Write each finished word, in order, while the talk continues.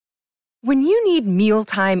When you need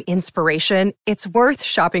mealtime inspiration, it's worth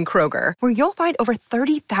shopping Kroger, where you'll find over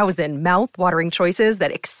 30,000 mouth-watering choices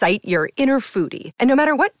that excite your inner foodie. And no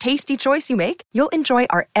matter what tasty choice you make, you'll enjoy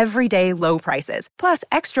our everyday low prices, plus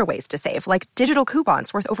extra ways to save, like digital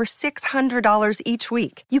coupons worth over $600 each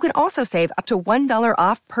week. You can also save up to $1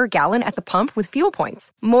 off per gallon at the pump with fuel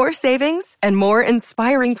points. More savings and more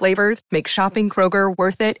inspiring flavors make shopping Kroger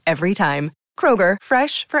worth it every time. Kroger,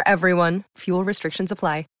 fresh for everyone. Fuel restrictions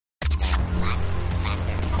apply.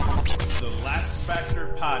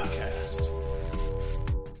 Factor Podcast.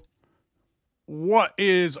 What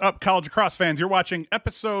is up, college lacrosse fans? You're watching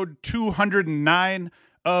episode 209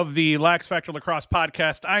 of the Lax Factor Lacrosse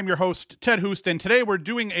Podcast. I'm your host, Ted Houston. Today we're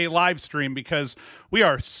doing a live stream because we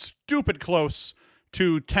are stupid close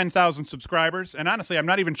to 10,000 subscribers. And honestly, I'm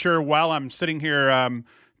not even sure while I'm sitting here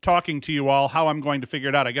talking to you all how I'm going to figure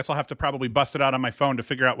it out. I guess I'll have to probably bust it out on my phone to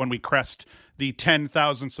figure out when we crest the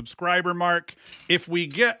 10,000 subscriber mark. If we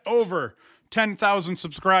get over 10,000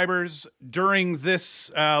 subscribers during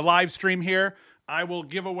this live stream here, I will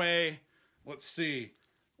give away, let's see,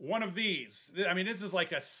 one of these. I mean, this is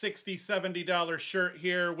like a $60, $70 shirt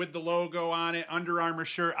here with the logo on it, Under Armour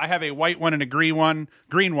shirt. I have a white one and a green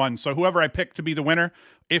one. So whoever I pick to be the winner,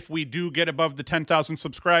 if we do get above the 10,000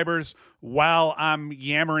 subscribers while I'm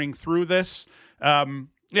yammering through this,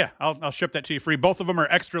 I'll ship that to you free. Both of them are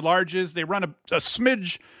extra larges. They run a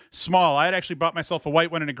smidge small. I had actually bought myself a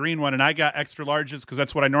white one and a green one, and I got extra larges because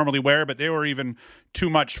that's what I normally wear, but they were even too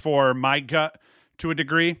much for my gut to a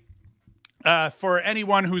degree. For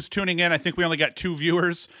anyone who's tuning in, I think we only got 2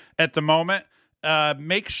 viewers at the moment.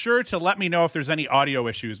 Make sure to let me know if there's any audio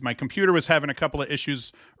issues. My computer was having a couple of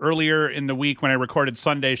issues earlier in the week when I recorded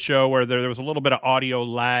Sunday's show where there was a little bit of audio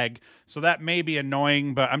lag. So that may be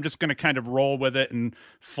annoying, but I'm just going to kind of roll with it and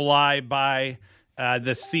fly by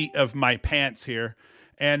the seat of my pants here.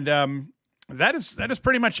 And that is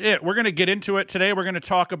pretty much it. We're going to get into it today. We're going to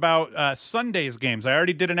talk about Sunday's games. I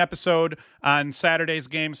already did an episode on Saturday's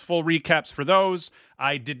games, full recaps for those.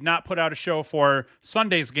 I did not put out a show for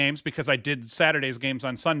Sunday's games because I did Saturday's games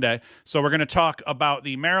on Sunday. So we're going to talk about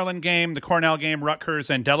the Maryland game, the Cornell game, Rutgers,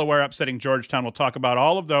 and Delaware upsetting Georgetown. We'll talk about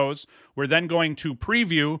all of those. We're then going to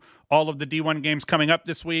preview all of the D1 games coming up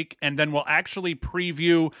this week, and then we'll actually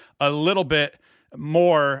preview a little bit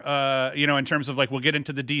more, in terms of like we'll get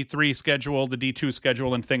into the D3 schedule, the D2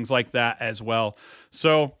 schedule, and things like that as well.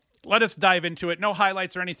 So let us dive into it. No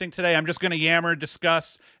highlights or anything today. I'm just going to yammer,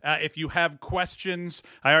 discuss. If you have questions,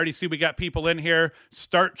 I already see we got people in here.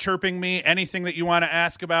 Start chirping me. Anything that you want to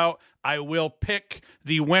ask about, I will pick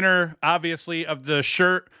the winner, obviously, of the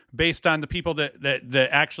shirt based on the people that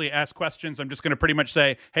actually ask questions. I'm just going to pretty much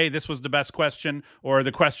say, hey, this was the best question or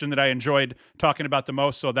the question that I enjoyed talking about the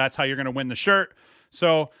most. So that's how you're going to win the shirt.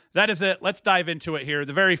 So that is it. Let's dive into it here.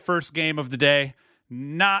 The very first game of the day.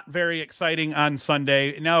 Not very exciting on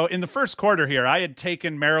Sunday. Now, in the first quarter here, I had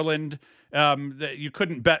taken Maryland. You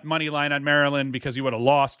couldn't bet money line on Maryland because you would have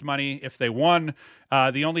lost money if they won.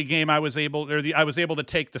 The only game I was able to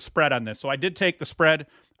take the spread on this. So I did take the spread,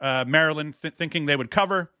 Maryland, thinking they would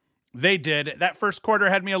cover. They did. That first quarter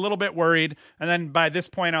had me a little bit worried. And then by this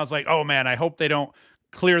point, I was like, oh man, I hope they don't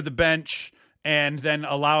clear the bench and then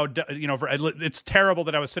allowed, it's terrible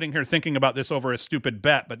that I was sitting here thinking about this over a stupid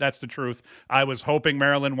bet, but that's the truth. I was hoping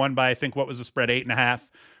Maryland won by, I think, what was the spread, 8.5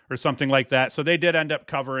 or something like that. So they did end up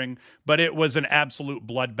covering, but it was an absolute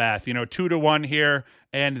bloodbath, 2-1 here.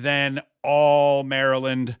 And then all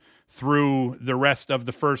Maryland through the rest of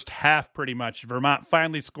the first half, pretty much. Vermont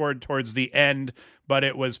finally scored towards the end, but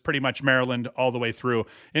it was pretty much Maryland all the way through.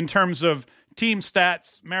 In terms of team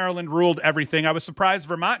stats, Maryland ruled everything. I was surprised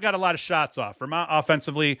Vermont got a lot of shots off. Vermont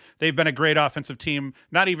offensively, they've been a great offensive team,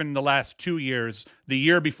 not even the last 2 years. The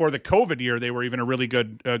year before the COVID year, they were even a really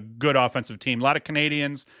good offensive team. A lot of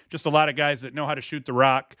Canadians, just a lot of guys that know how to shoot the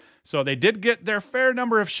rock. So they did get their fair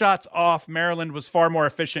number of shots off. Maryland was far more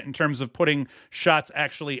efficient in terms of putting shots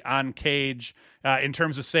actually on cage. In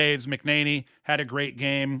terms of saves, McNaney had a great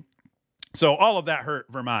game. So all of that hurt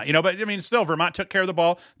Vermont, but I mean, still Vermont took care of the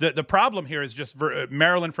ball. The problem here is just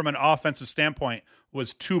Maryland from an offensive standpoint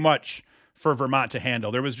was too much for Vermont to handle.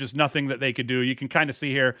 There was just nothing that they could do. You can kind of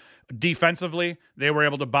see here defensively, they were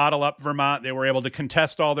able to bottle up Vermont. They were able to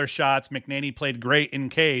contest all their shots. McNaney played great in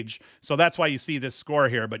cage. So that's why you see this score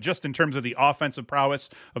here. But just in terms of the offensive prowess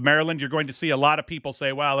of Maryland, you're going to see a lot of people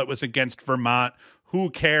say, well, it was against Vermont. Who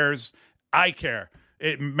cares? I care.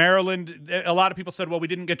 Maryland, a lot of people said, well, we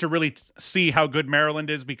didn't get to really see how good Maryland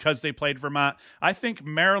is because they played Vermont. I think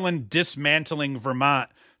Maryland dismantling Vermont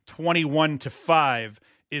 21-5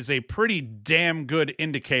 is a pretty damn good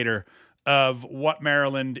indicator of what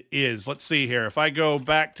Maryland is. Let's see here. If I go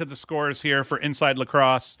back to the scores here for Inside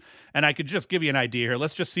Lacrosse, and I could just give you an idea here.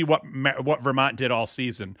 Let's just see what Vermont did all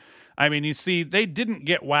season. I mean, you see, they didn't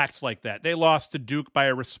get waxed like that. They lost to Duke by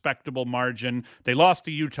a respectable margin. They lost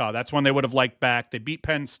to Utah. That's one they would have liked back. They beat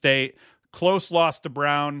Penn State. Close loss to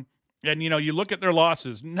Brown. And, you look at their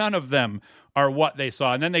losses, none of them are what they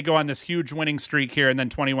saw. And then they go on this huge winning streak here and then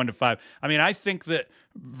 21-5. I mean, I think that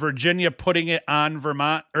Virginia putting it on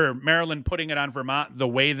Vermont, or Maryland putting it on Vermont the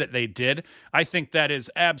way that they did, I think that is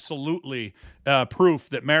absolutely proof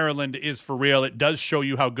that Maryland is for real. It does show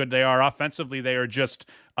you how good they are. Offensively, they are just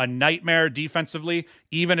a nightmare. Defensively,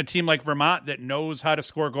 even a team like Vermont that knows how to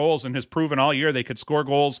score goals and has proven all year they could score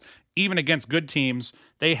goals even against good teams,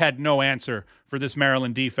 they had no answer for this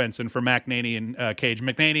Maryland defense and for McNaney and Cage.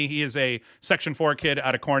 McNaney, he is a Section 4 kid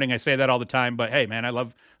out of Corning. I say that all the time, but hey, man, I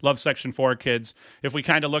love Section 4 kids. If we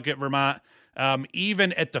kind of look at Vermont,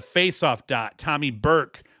 even at the faceoff dot, Tommy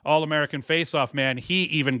Burke, All-American faceoff man, he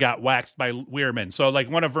even got waxed by Weirman. So, like,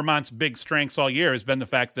 one of Vermont's big strengths all year has been the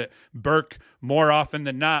fact that Burke, more often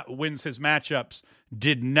than not, wins his matchups.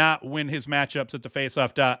 Did not win his matchups at the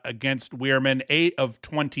faceoff dot against Weirman. 8 of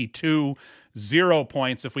 22, 0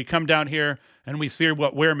 points. If we come down here and we see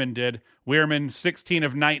what Weirman did, Weirman 16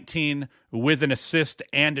 of 19 with an assist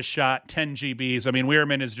and a shot, 10 GBs. I mean,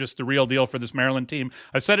 Weirman is just the real deal for this Maryland team.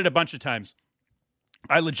 I've said it a bunch of times.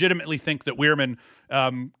 I legitimately think that Weirman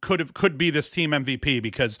could be this team MVP,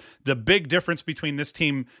 because the big difference between this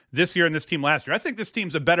team this year and this team last year, I think this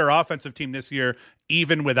team's a better offensive team this year,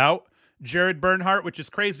 even without Jared Bernhardt, which is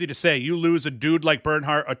crazy to say. You lose a dude like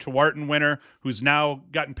Bernhardt, a Tewaaraton winner, who's now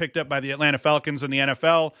gotten picked up by the Atlanta Falcons in the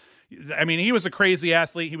NFL. I mean, he was a crazy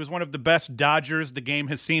athlete. He was one of the best Dodgers the game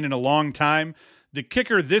has seen in a long time. The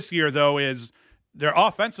kicker this year, though, is they're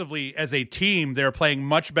offensively, as a team, they're playing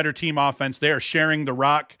much better team offense. They are sharing the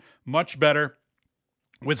rock much better.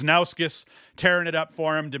 Wisnauskas tearing it up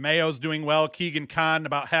for him. DeMayo's doing well. Keegan Kahn,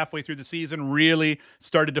 about halfway through the season, really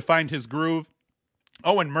started to find his groove.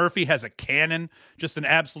 Owen Murphy has a cannon, just an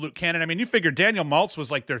absolute cannon. I mean, you figure Daniel Maltz was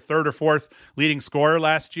like their third or fourth leading scorer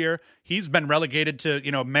last year. He's been relegated to,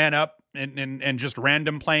 man up and just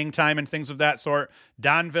random playing time and things of that sort.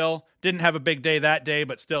 Donville didn't have a big day that day,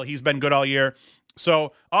 but still, he's been good all year.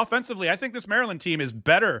 So offensively, I think this Maryland team is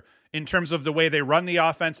better in terms of the way they run the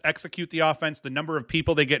offense, execute the offense, the number of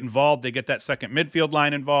people they get involved. They get that second midfield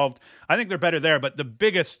line involved. I think they're better there. But the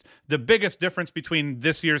biggest difference between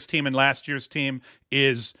this year's team and last year's team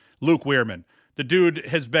is Luke Weirman. The dude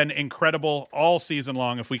has been incredible all season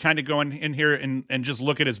long. If we kind of go in here and just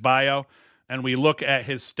look at his bio and we look at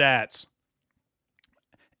his stats.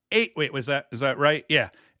 Is that right?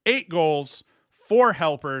 Yeah. 8 goals, 4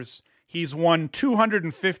 helpers. He's won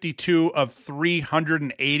 252 of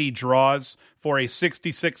 380 draws for a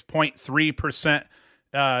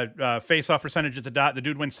 66.3% face-off percentage at the dot. The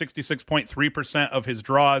dude wins 66.3% of his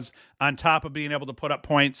draws on top of being able to put up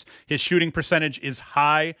points. His shooting percentage is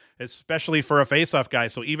high, especially for a face-off guy.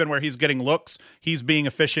 So even where he's getting looks, he's being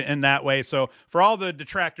efficient in that way. So for all the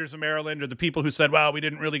detractors of Maryland, or the people who said, well, we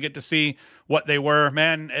didn't really get to see what they were,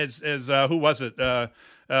 man, as who was it?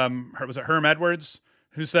 Was it Herm Edwards?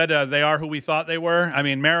 Who said they are who we thought they were? I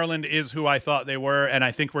mean, Maryland is who I thought they were, and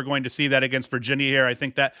I think we're going to see that against Virginia here. I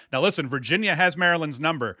think that, now listen, Virginia has Maryland's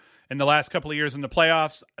number in the last couple of years in the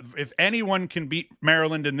playoffs. If anyone can beat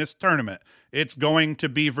Maryland in this tournament, it's going to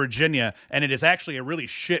be Virginia, and it is actually a really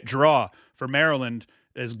shit draw for Maryland,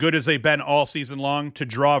 as good as they've been all season long, to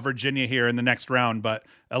draw Virginia here in the next round. But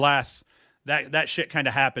alas, that shit kind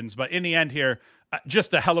of happens. But in the end here,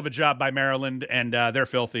 just a hell of a job by Maryland, and they're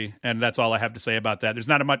filthy, and that's all I have to say about that. There's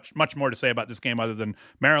not much more to say about this game other than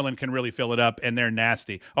Maryland can really fill it up, and they're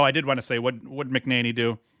nasty. Oh, I did want to say, what did McNaney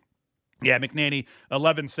do? Yeah, McNaney,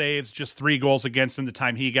 11 saves, just 3 goals against in the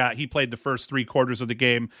time he played the first 3 quarters of the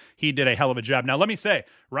game. He did a hell of a job. Now, let me say,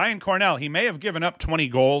 Ryan Cornell, he may have given up 20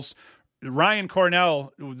 goals. Ryan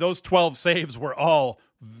Cornell, those 12 saves were all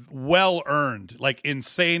well earned, like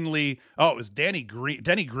insanely. Oh, it was Denny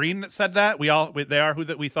Green that said that. They are who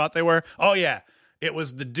that we thought they were. Oh yeah, it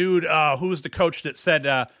was the dude who was the coach that said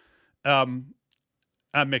I'm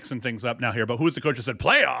mixing things up now here, but who was the coach that said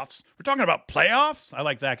playoffs? We're talking about playoffs. I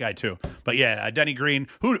like that guy too. But yeah, Denny Green.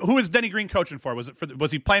 Who is Denny Green coaching for?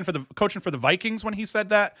 Was he playing for coaching for the Vikings when he said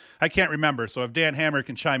that? I can't remember. So if Dan Hammer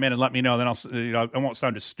can chime in and let me know, then I won't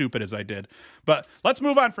sound as stupid as I did. But let's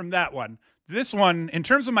move on from that one. This one, in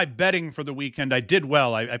terms of my betting for the weekend, I did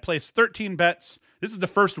well. I placed 13 bets. This is the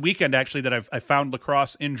first weekend, actually, that I found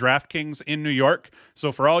lacrosse in DraftKings in New York.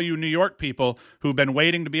 So for all you New York people who've been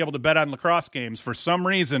waiting to be able to bet on lacrosse games, for some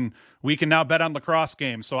reason, we can now bet on lacrosse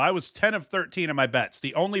games. So I was 10 of 13 in my bets.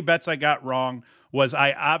 The only bets I got wrong was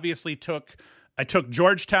I took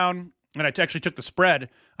Georgetown, and I actually took the spread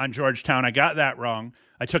on Georgetown. I got that wrong.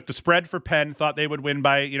 I took the spread for Penn, thought they would win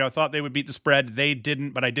by, thought they would beat the spread. They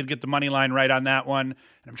didn't, but I did get the money line right on that one. And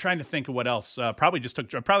I'm trying to think of what else. Probably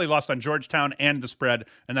lost on Georgetown and the spread,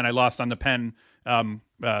 and then I lost on the Penn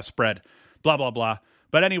spread. Blah, blah, blah.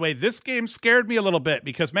 But anyway, this game scared me a little bit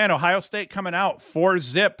because, man, Ohio State coming out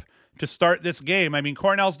 4-zip to start this game. I mean,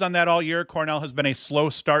 Cornell's done that all year. Cornell has been a slow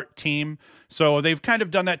start team. So they've kind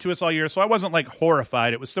of done that to us all year. So I wasn't like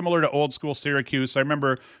horrified. It was similar to old school Syracuse. I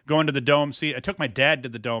remember going to the Dome. I took my dad to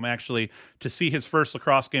the Dome actually to see his first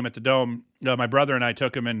lacrosse game at the Dome. My brother and I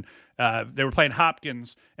took him, and they were playing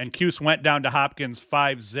Hopkins, and Cuse went down to Hopkins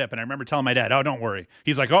 5-zip. And I remember telling my dad, "Oh, don't worry."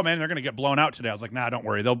 He's like, "Oh man, they're going to get blown out today." I was like, "Nah, don't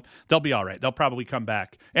worry. They'll be all right. They'll probably come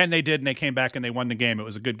back." And they did, and they came back and they won the game. It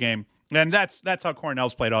was a good game. And that's how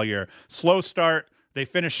Cornell's played all year. Slow start. They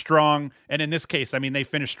finished strong. And in this case, I mean, they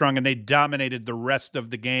finished strong and they dominated the rest of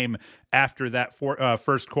the game after that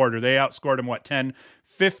first quarter. They outscored them,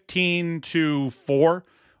 15-4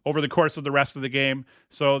 over the course of the rest of the game.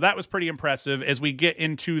 So that was pretty impressive. As we get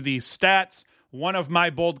into the stats, one of my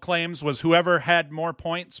bold claims was whoever had more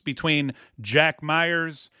points between Jack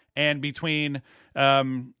Myers and between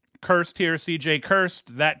Kirst here, CJ Kirst,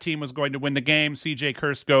 that team was going to win the game. CJ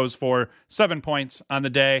Kirst goes for 7 points on the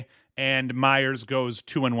day, and Myers goes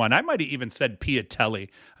 2-1. I might have even said Piatelli.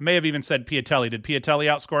 I may have even said Piatelli. Did Piatelli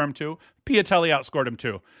outscore him too? Piatelli outscored him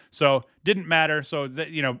too. So didn't matter. So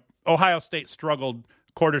Ohio State struggled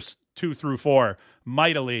quarters 2 through 4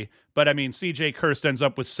 mightily. But I mean, CJ Kirst ends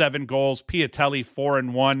up with 7 goals. Piatelli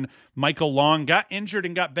 4-1. Michael Long got injured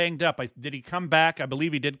and got banged up. Did he come back? I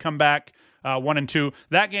believe he did come back. 1-2.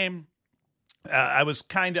 That game, I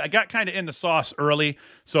got kind of in the sauce early.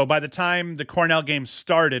 So by the time the Cornell game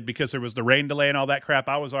started, because there was the rain delay and all that crap,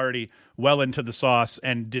 I was already well into the sauce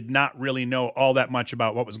and did not really know all that much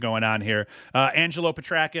about what was going on here. Angelo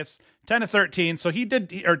Petrakis, 10 of 13. So he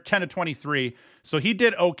did, or 10 of 23. So he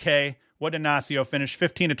did okay. What Ignacio finished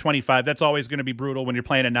 15 of 25. That's always going to be brutal when you're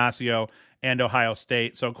playing Ignacio and Ohio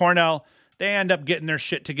State. So Cornell, they end up getting their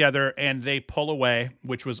shit together and they pull away,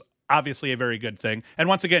 which was obviously a very good thing. And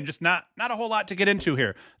once again, just not a whole lot to get into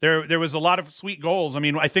here. There was a lot of sweet goals. I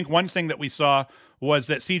mean, I think one thing that we saw was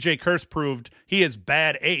that CJ Kirst proved he is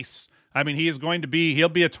bad ace. I mean, he'll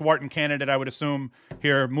be a Tewaaraton candidate, I would assume,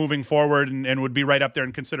 here moving forward and would be right up there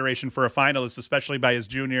in consideration for a finalist, especially by his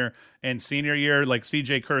junior and senior year. Like,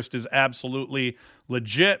 CJ Kirst is absolutely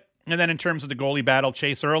legit. And then in terms of the goalie battle,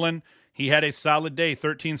 Chase Erlin, he had a solid day,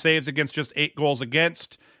 13 saves against just 8 goals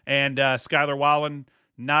against. And Skylar Wallen,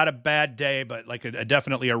 not a bad day, but like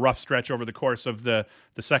definitely a rough stretch over the course of the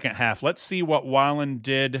second half. Let's see what Wallen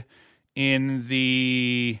did in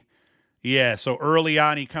so early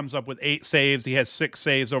on he comes up with 8 saves. He has 6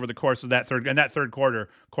 saves over the course of that third quarter.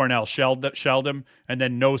 Cornell shelled him, and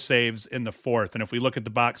then no saves in the fourth. And if we look at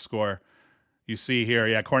the box score, you see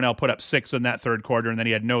here, Cornell put up 6 in that third quarter, and then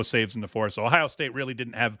he had no saves in the fourth. So Ohio State really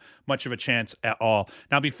didn't have much of a chance at all.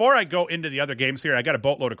 Now, before I go into the other games here, I got a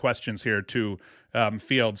boatload of questions here to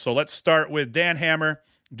field. So let's start with Dan Hammer.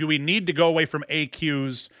 Do we need to go away from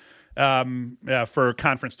AQs for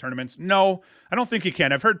conference tournaments? No, I don't think you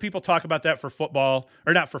can. I've heard people talk about that for football,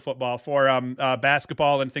 or not for football, for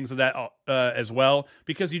basketball and things of that as well,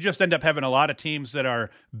 because you just end up having a lot of teams that are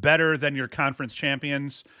better than your conference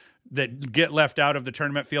champions that get left out of the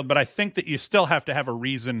tournament field. But I think that you still have to have a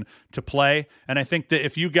reason to play. And I think that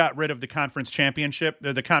if you got rid of the conference championship,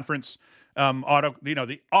 the conference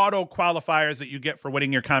the auto qualifiers that you get for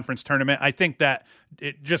winning your conference tournament, I think that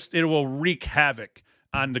it will wreak havoc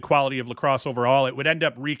on the quality of lacrosse overall. It would end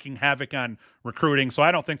up wreaking havoc on recruiting. So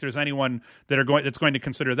I don't think there's anyone that's going to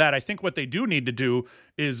consider that. I think what they do need to do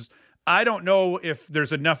is, I don't know if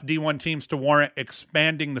there's enough D1 teams to warrant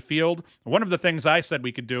expanding the field. One of the things I said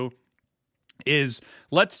we could do is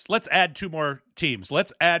let's add 2 more teams.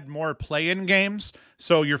 Let's add more play-in games.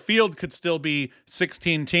 So your field could still be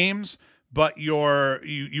 16 teams, but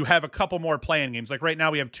you have a couple more play-in games. Like right now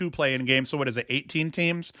we have 2 play-in games. So what is it, 18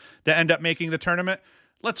 teams that end up making the tournament?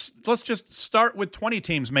 Let's just start with 20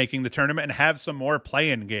 teams making the tournament and have some more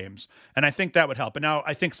play-in games. And I think that would help. And now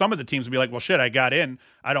I think some of the teams would be like, well, shit, I got in.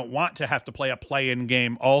 I don't want to have to play a play-in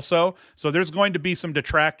game also. So there's going to be some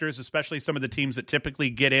detractors, especially some of the teams that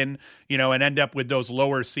typically get in, and end up with those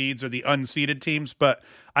lower seeds or the unseeded teams. But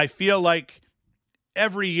I feel like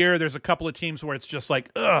every year there's a couple of teams where it's just like,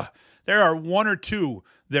 ugh, there are one or two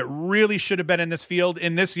that really should have been in this field.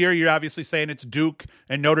 In this year, you're obviously saying it's Duke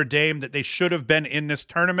and Notre Dame that they should have been in this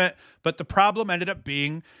tournament. But the problem ended up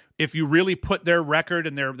being, if you really put their record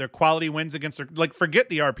and their quality wins against their, like, forget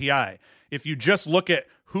the RPI. If you just look at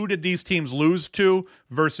who did these teams lose to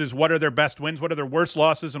versus what are their best wins, what are their worst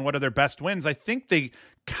losses, and what are their best wins, I think they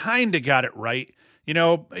kind of got it right. You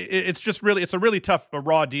know, it's just really, it's a really tough,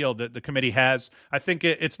 raw deal that the committee has. I think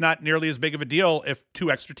it's not nearly as big of a deal if two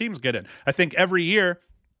extra teams get in. I think every year,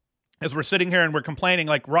 as we're sitting here and we're complaining,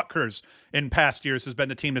 like Rutgers in past years has been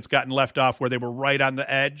the team that's gotten left off where they were right on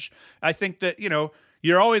the edge. I think that, you know,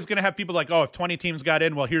 you're always going to have people like, oh, if 20 teams got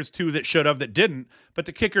in, well, here's two that should have that didn't. But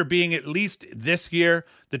the kicker being, at least this year,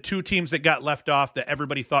 the two teams that got left off that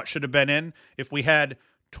everybody thought should have been in, if we had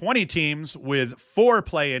 20 teams with 4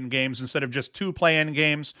 play-in games instead of just 2 play-in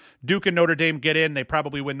games, Duke and Notre Dame get in, they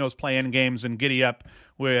probably win those play-in games and giddy up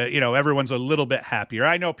where, you know, everyone's a little bit happier.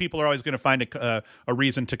 I know people are always going to find a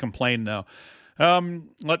reason to complain, though.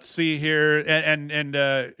 Let's see here. And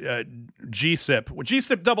GSIP.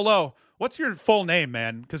 GSIP 00. What's your full name,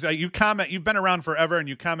 man? Because you've been around forever and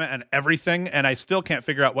you comment on everything, and I still can't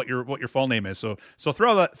figure out what your full name is. So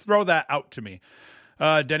throw that out to me.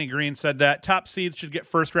 Denny Green said that top seeds should get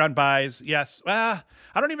first round buys. Yes. I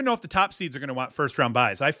don't even know if the top seeds are going to want first round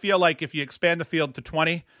buys. I feel like if you expand the field to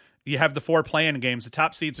 20, you have the 4 play-in games. The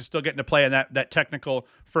top seeds are still getting to play in that technical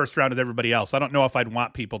first round with everybody else. I don't know if I'd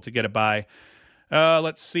want people to get a bye.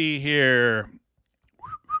 Let's see here.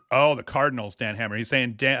 Oh, the Cardinals, Dan Hammer. He's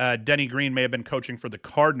saying Denny Green may have been coaching for the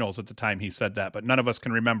Cardinals at the time he said that, but none of us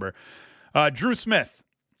can remember. Drew Smith.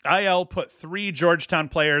 IL put 3 Georgetown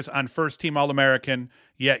players on first-team All-American,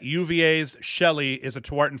 yet UVA's Shelley is a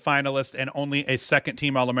Tewaaraton finalist and only a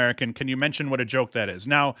second-team All-American. Can you mention what a joke that is?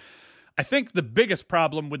 Now, I think the biggest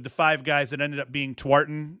problem with the 5 guys that ended up being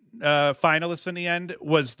Tewaaraton finalists in the end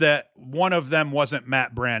was that one of them wasn't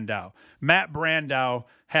Matt Brandow. Matt Brandow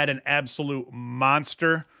had an absolute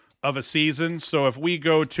monster of a season. So if we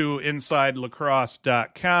go to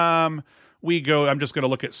InsideLacrosse.com, I'm just going to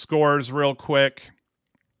look at scores real quick.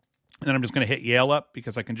 And then I'm just going to hit Yale up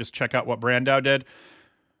because I can just check out what Brandow did.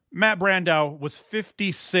 Matt Brandow was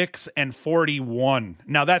 56-41.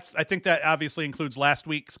 Now I think that obviously includes last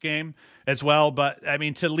week's game as well. But I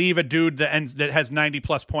mean, to leave a dude that has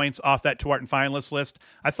 90+ points off that Tewaaraton finalist list,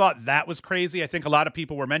 I thought that was crazy. I think a lot of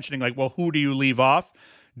people were mentioning like, well, who do you leave off?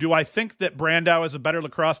 Do I think that Brandow is a better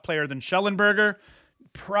lacrosse player than Schellenberger?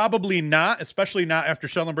 Probably not, especially not after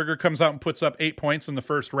Schellenberger comes out and puts up 8 points in the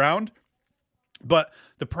first round. But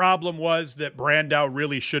the problem was that Brandow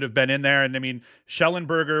really should have been in there. And I mean,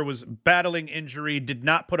 Schellenberger was battling injury, did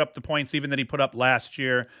not put up the points even that he put up last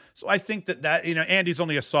year. So I think that, you know, Andy's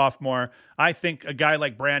only a sophomore. I think a guy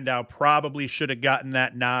like Brandow probably should have gotten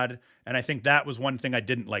that nod. And I think that was one thing I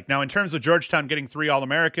didn't like. Now, in terms of Georgetown getting 3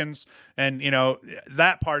 All-Americans and, you know,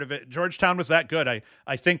 that part of it, Georgetown was that good. I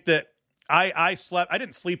think that I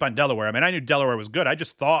didn't sleep on Delaware. I mean, I knew Delaware was good. I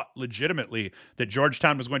just thought legitimately that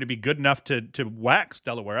Georgetown was going to be good enough to wax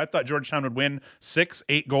Delaware. I thought Georgetown would win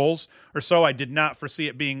 6-8 goals or so. I did not foresee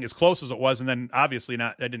it being as close as it was. And then obviously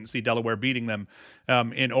I didn't see Delaware beating them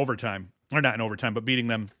in overtime, or not in overtime, but beating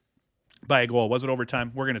them by a goal. Was it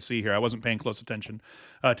overtime? We're going to see here. I wasn't paying close attention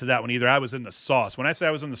to that one either. I was in the sauce. When I say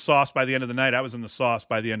I was in the sauce by the end of the night, I was in the sauce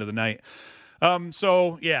by the end of the night.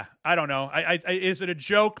 So yeah, I don't know. Is it a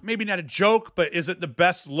joke? Maybe not a joke, but is it the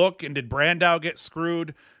best look? And did Brandow get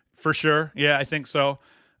screwed? For sure. Yeah, I think so.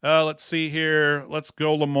 Let's see here. Let's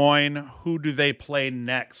go Le Moyne. Who do they play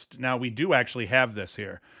next? Now we do actually have this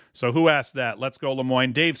here. So who asked that? Let's go Le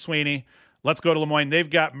Moyne. Dave Sweeney. Let's go to Le Moyne. They've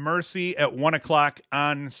got Mercy at 1:00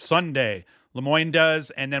 on Sunday. Le Moyne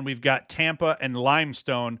does. And then we've got Tampa and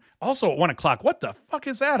Limestone also at 1:00. What the fuck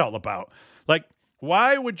is that all about? Like,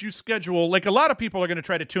 why would you schedule, like, a lot of people are going to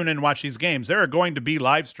try to tune in and watch these games. There are going to be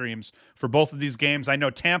live streams for both of these games. I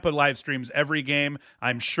know Tampa live streams every game.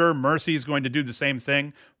 I'm sure Mercy is going to do the same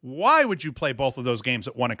thing. Why would you play both of those games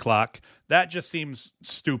at 1:00? That just seems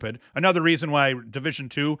stupid. Another reason why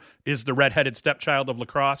Division II is the redheaded stepchild of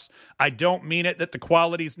lacrosse. I don't mean it that the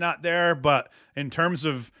quality's not there, but in terms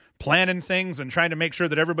of planning things and trying to make sure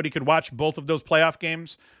that everybody could watch both of those playoff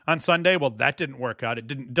games on Sunday, well, that didn't work out.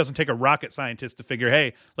 It doesn't take a rocket scientist to figure,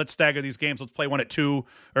 hey, let's stagger these games. Let's play one at 2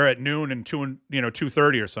 or at noon and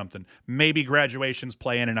 2:30 or something. Maybe graduations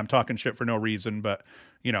play in, and I'm talking shit for no reason, but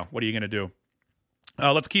you know, what are you going to do?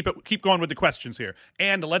 Let's keep going with the questions here,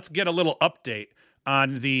 and let's get a little update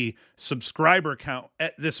on the subscriber count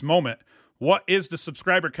at this moment. what is the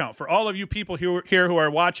subscriber count? For all of you people here who are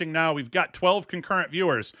watching now, we've got 12 concurrent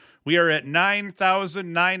viewers. We are at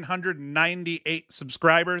 9,998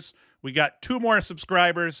 subscribers. We got 2 more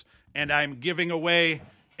subscribers, and I'm giving away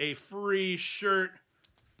a free shirt,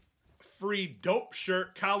 free dope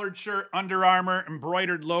shirt, collared shirt, Under Armour,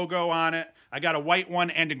 embroidered logo on it. I got a white one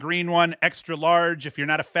and a green one, extra large. If you're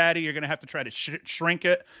not a fatty, you're going to have to try to shrink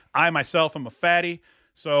it. I myself am a fatty,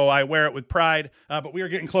 so I wear it with pride. But we are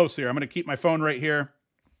getting close here. I'm going to keep my phone right here,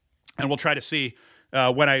 and we'll try to see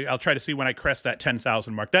I'll try to see when I crest that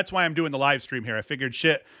 10,000 mark. That's why I'm doing the live stream here. I figured,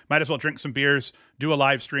 shit, might as well drink some beers, do a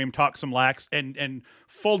live stream, talk some lax, and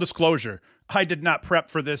full disclosure, I did not prep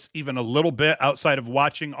for this even a little bit outside of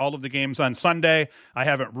watching all of the games on Sunday. I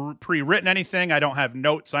haven't pre-written anything. I don't have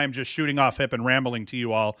notes. I'm just shooting off hip and rambling to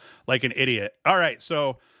you all like an idiot. All right,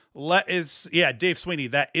 so Dave Sweeney,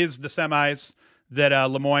 that is the semis that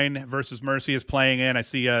Lemoyne versus Mercy is playing in. I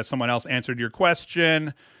see someone else answered your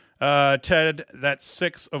question. Ted, that's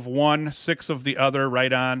 6 of one, 6 of the other,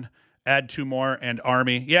 right on. Add 2 more, and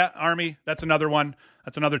Army. Yeah, Army, that's another one.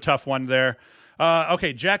 That's another tough one there.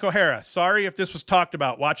 Okay, Jack O'Hara, sorry if this was talked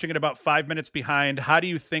about. Watching it about 5 minutes behind. How do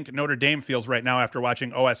you think Notre Dame feels right now after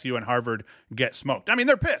watching OSU and Harvard get smoked? I mean,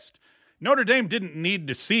 they're pissed. Notre Dame didn't need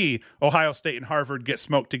to see Ohio State and Harvard get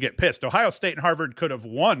smoked to get pissed. Ohio State and Harvard could have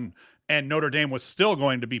won, and Notre Dame was still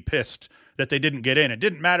going to be pissed that they didn't get in. It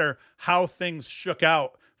didn't matter how things shook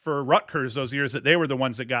out for Rutgers those years that they were the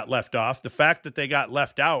ones that got left off. The fact that they got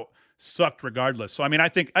left out sucked regardless. So, I mean, I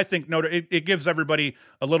think it gives everybody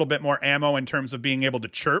a little bit more ammo in terms of being able to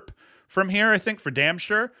chirp from here, I think, for damn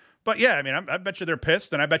sure. But yeah, I mean, I bet you they're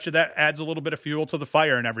pissed, and I bet you that adds a little bit of fuel to the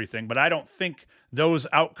fire and everything. But I don't think those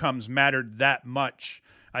outcomes mattered that much.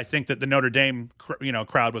 I think that the Notre Dame,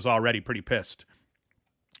 crowd was already pretty pissed.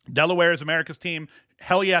 Delaware is America's team.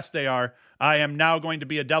 Hell yes, they are. I am now going to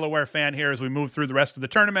be a Delaware fan here as we move through the rest of the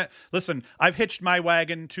tournament. Listen, I've hitched my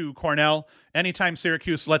wagon to Cornell. Anytime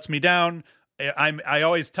Syracuse lets me down, I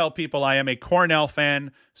always tell people I am a Cornell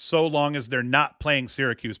fan so long as they're not playing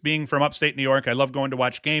Syracuse. Being from upstate New York, I love going to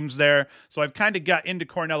watch games there. So I've kind of got into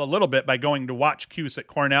Cornell a little bit by going to watch Cuse at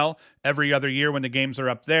Cornell every other year when the games are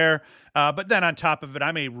up there. But then on top of it,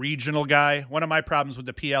 I'm a regional guy. One of my problems with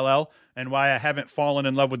the PLL and why I haven't fallen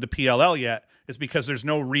in love with the PLL yet is because there's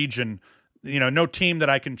no region, no team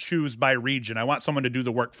that I can choose by region. I want someone to do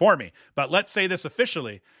the work for me. But let's say this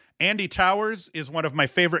officially. Andy Towers is one of my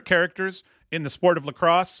favorite characters in the sport of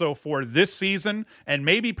lacrosse. So for this season, and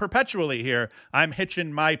maybe perpetually here, I'm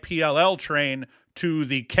hitching my PLL train to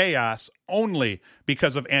the chaos only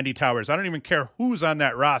because of Andy Towers. I don't even care who's on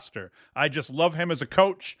that roster. I just love him as a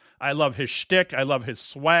coach. I love his shtick. I love his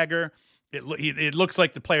swagger. It looks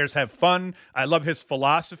like the players have fun. I love his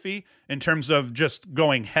philosophy in terms of just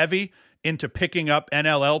going heavy into picking up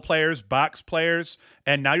NLL players, box players,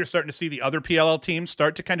 and now you're starting to see the other PLL teams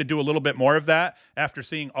start to kind of do a little bit more of that after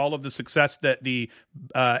seeing all of the success that the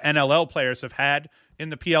NLL players have had in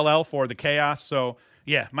the PLL for the chaos. So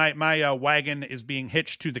yeah, my wagon is being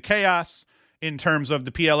hitched to the chaos in terms of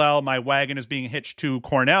the PLL. My wagon is being hitched to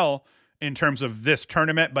Cornell in terms of this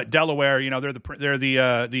tournament, but Delaware, they're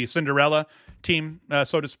the Cinderella team,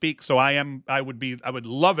 so to speak. So I would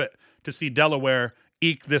love it to see Delaware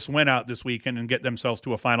eke this win out this weekend and get themselves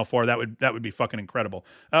to a Final Four. That would be fucking incredible.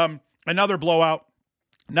 Another blowout,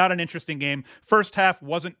 not an interesting game. First half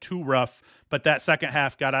wasn't too rough, but that second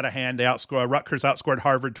half got out of hand. Rutgers outscored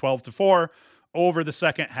Harvard 12-4 over the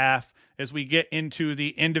second half. As we get into the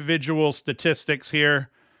individual statistics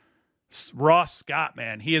here, Ross Scott,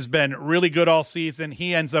 man, he has been really good all season.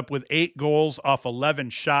 He ends up with 8 goals off 11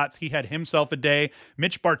 shots. He had himself a day.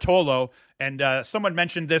 Mitch Bartolo, and someone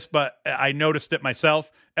mentioned this, but I noticed it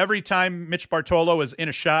myself. Every time Mitch Bartolo is in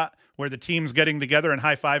a shot where the team's getting together and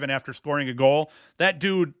high-fiving after scoring a goal, that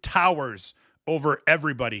dude towers over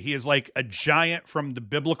everybody. He is like a giant from the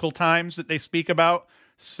biblical times that they speak about.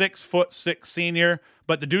 6'6" senior,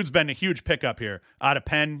 but the dude's been a huge pickup here out of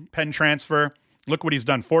Penn transfer. Look what he's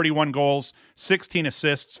done. 41 goals, 16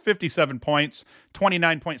 assists, 57 points,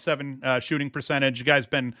 29.7 shooting percentage. The guy's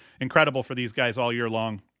been incredible for these guys all year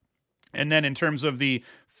long. And then in terms of the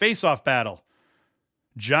face-off battle,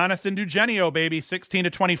 Jonathan Dugenio, baby,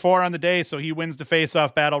 16-24 on the day, so he wins the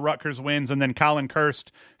face-off battle. Rutgers wins, and then Colin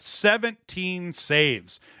Kirst, 17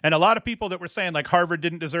 saves. And a lot of people that were saying, like, Harvard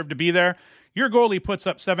didn't deserve to be there, your goalie puts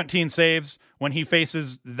up 17 saves when he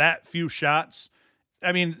faces that few shots.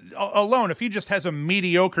 I mean, alone, if he just has a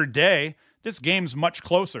mediocre day, this game's much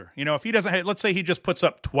closer. If he doesn't, let's say he just puts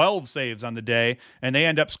up 12 saves on the day and they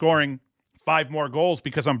end up scoring 5 more goals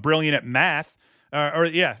because I'm brilliant at math. Or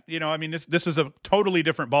yeah, I mean, this is a totally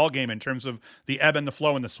different ball game in terms of the ebb and the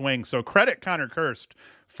flow and the swing. So credit Connor Kirst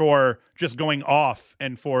for just going off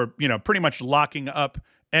and for pretty much locking up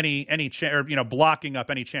any chance, blocking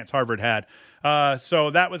up any chance Harvard had.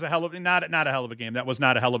 So that was not a hell of a game. That was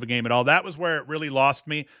not a hell of a game at all. That was where it really lost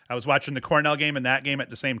me. I was watching the Cornell game and that game at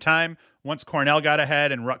the same time. Once Cornell got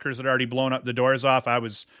ahead and Rutgers had already blown up the doors off,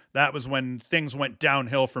 that was when things went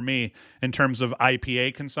downhill for me in terms of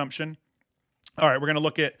IPA consumption. All right, we're going to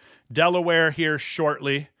look at Delaware here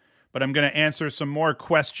shortly, but I'm going to answer some more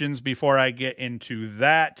questions before I get into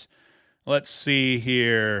that. Let's see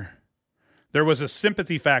here. There was a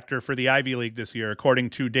sympathy factor for the Ivy League this year,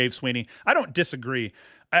 according to Dave Sweeney. I don't disagree.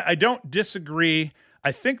 I don't disagree.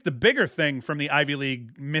 I think the bigger thing from the Ivy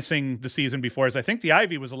League missing the season before is I think the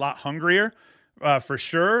Ivy was a lot hungrier. For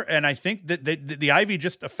sure. And I think that the Ivy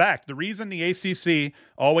just a fact. The reason the ACC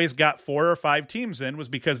always got 4 or 5 teams in was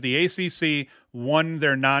because the ACC won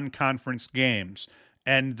their non-conference games.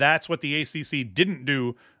 And that's what the ACC didn't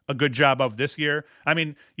do a good job of this year. I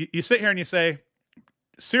mean, you sit here and you say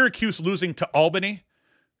Syracuse losing to Albany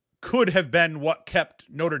could have been what kept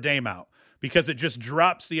Notre Dame out, because it just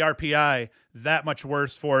drops the RPI that much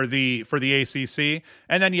worse for the ACC.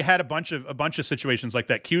 And then you had a bunch of situations like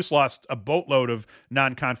that. Cuse lost a boatload of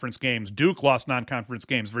non-conference games. Duke lost non-conference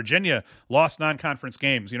games. Virginia lost non-conference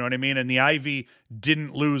games. You know what I mean? And the Ivy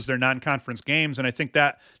didn't lose their non-conference games. And I think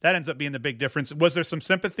that ends up being the big difference. Was there some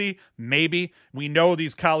sympathy? Maybe. We know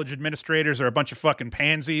these college administrators are a bunch of fucking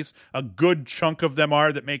pansies. A good chunk of them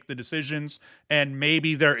are that make the decisions. And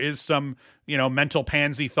maybe there is some, mental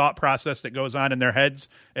pansy thought process that goes on in their heads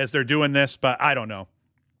as they're doing this, but I don't know.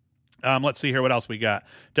 Let's see here what else we got.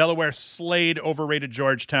 Delaware slayed overrated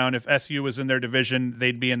Georgetown. If SU was in their division,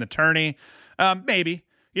 they'd be in the tourney. Maybe.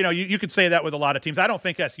 You could say that with a lot of teams. I don't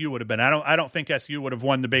think SU would have been. I don't think SU would have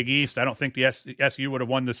won the Big East. I don't think the SU would have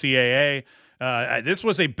won the CAA. This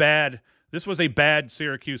was a bad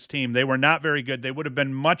Syracuse team. They were not very good. They would have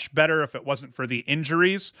been much better if it wasn't for the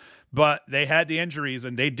injuries, but they had the injuries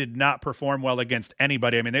and they did not perform well against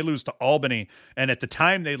anybody. I mean, they lose to Albany, and at the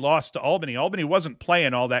time they lost to Albany wasn't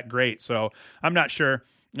playing all that great. So I'm not sure.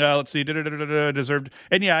 Let's see. Deserved.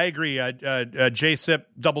 And yeah, I agree. JSIP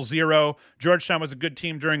 00. Georgetown was a good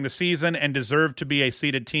team during the season and deserved to be a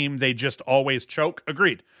seeded team. They just always choke.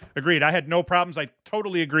 Agreed. I had no problems. I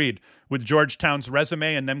totally agreed with Georgetown's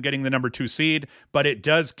resume and them getting the number 2 seed, but it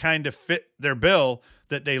does kind of fit their bill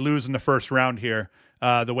that they lose in the first round here,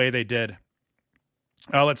 the way they did.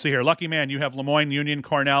 Let's see here. Lucky man, you have Lemoyne, Union,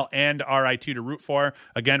 Cornell, and RIT to root for.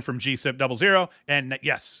 Again, from GSIP 00. And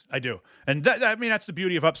yes, I do. And that's the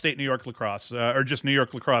beauty of upstate New York lacrosse, or just New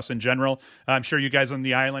York lacrosse in general. I'm sure you guys on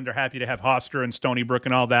the island are happy to have Hofstra and Stony Brook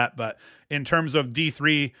and all that. But in terms of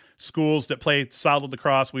D3 schools that play solid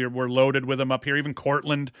lacrosse, we're loaded with them up here. Even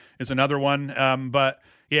Cortland is another one. But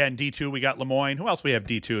yeah, in D2, we got Lemoyne. Who else we have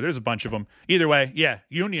D2? There's a bunch of them. Either way, yeah,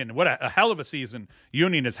 Union. What a hell of a season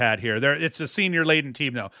Union has had here. It's a senior-laden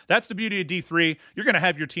team, though. That's the beauty of D3. You're going to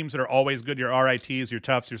have your teams that are always good, your RITs, your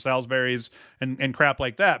Tufts, your Salisburys, and crap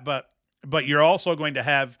like that. But you're also going to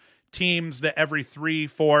have teams that every 3,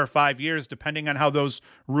 4, 5 years, depending on how those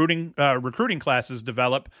recruiting classes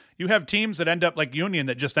develop, you have teams that end up like Union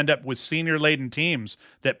that just end up with senior-laden teams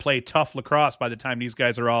that play tough lacrosse by the time these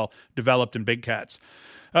guys are all developed in Big Cats.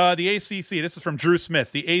 The ACC, this is from Drew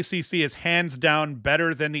Smith. The ACC is hands down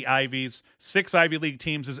better than the Ivies. 6 Ivy League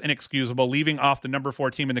teams is inexcusable, leaving off the number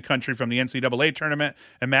 4 team in the country from the NCAA tournament.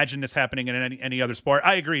 Imagine this happening in any other sport.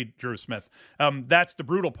 I agree, Drew Smith. That's the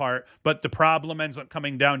brutal part, but the problem ends up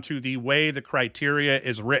coming down to the way the criteria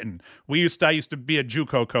is written. I used to be a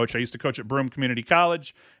JUCO coach. I used to coach at Broome Community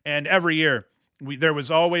College, and every year, there was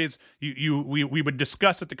always we would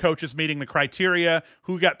discuss at the coaches meeting the criteria,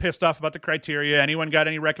 who got pissed off about the criteria, anyone got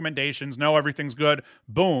any recommendations, no, everything's good,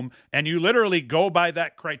 boom. And you literally go by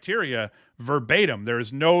that criteria verbatim.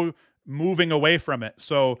 There's no moving away from it.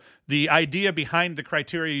 So the idea behind the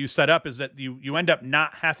criteria you set up is that you end up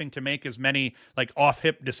not having to make as many like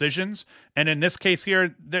off-hip decisions. And in this case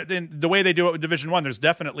here, the way they do it with Division I, there's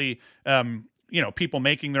definitely people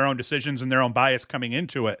making their own decisions and their own bias coming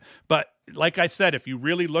into it. But like I said, if you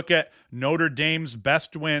really look at Notre Dame's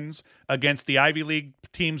best wins against the Ivy League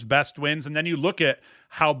team's best wins, and then you look at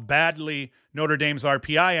how badly Notre Dame's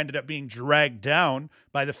RPI ended up being dragged down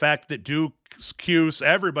by the fact that Duke, Cuse,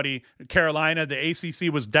 everybody, Carolina, the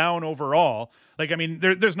ACC was down overall. Like, I mean,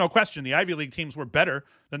 there's no question the Ivy League teams were better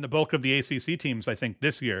than the bulk of the ACC teams, I think,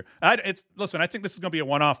 this year. Listen, I think this is going to be a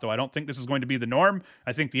one-off, though. I don't think this is going to be the norm.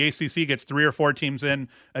 I think the ACC gets 3 or 4 teams in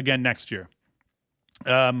again next year.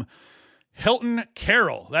 Hilton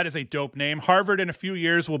Carroll. That is a dope name. Harvard in a few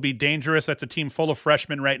years will be dangerous. That's a team full of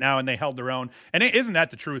freshmen right now, and they held their own. And isn't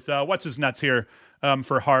that the truth? What's his nuts here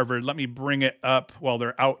for Harvard? Let me bring it up. Well,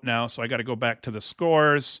 they're out now, so I got to go back to the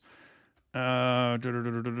scores. Let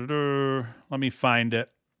me find it.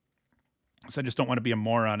 So I just don't want to be a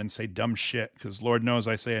moron and say dumb shit, because Lord knows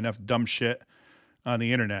I say enough dumb shit on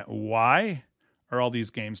the internet. Why are all these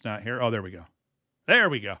games not here? Oh, there we go. There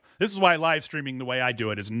we go. This is why live streaming the way I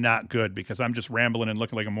do it is not good, because I'm just rambling and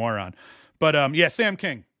looking like a moron. But yeah, Sam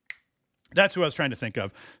King. That's who I was trying to think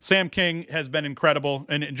of. Sam King has been incredible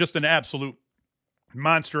and just an absolute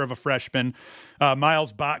monster of a freshman.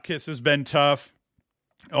 Miles Botkiss has been tough.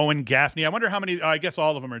 Owen Gaffney. I wonder how many, I guess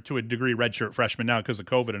all of them are to a degree redshirt freshmen now because of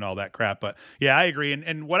COVID and all that crap. But yeah, I agree.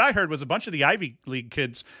 And what I heard was a bunch of the Ivy League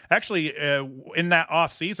kids actually in that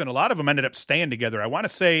off season, a lot of them ended up staying together. I want to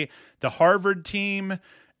say the Harvard team,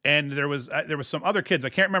 and there was some other kids. I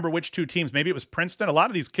can't remember which two teams. Maybe it was Princeton. A lot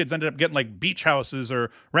of these kids ended up getting like beach houses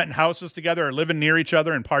or renting houses together or living near each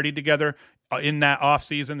other and partied together in that off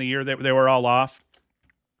season, the year that they were all off.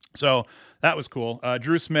 So that was cool.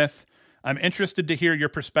 Drew Smith. I'm interested to hear your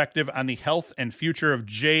perspective on the health and future of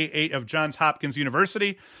J8 of Johns Hopkins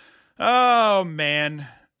University. Oh, man.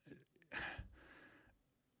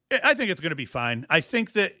 I think it's going to be fine. I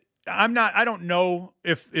think that I don't know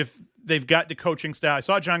if they've got the coaching staff. I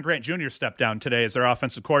saw John Grant Jr. step down today as their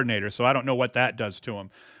offensive coordinator, so I don't know what that does to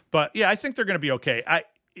him. But yeah, I think they're going to be okay.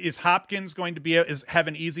 Is Hopkins going to have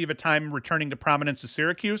an easy of a time returning to prominence as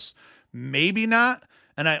Syracuse? Maybe not.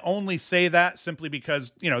 And I only say that simply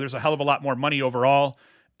because, there's a hell of a lot more money overall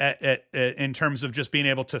in terms of just being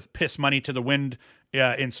able to piss money to the wind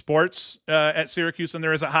in sports at Syracuse than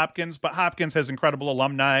there is at Hopkins. But Hopkins has incredible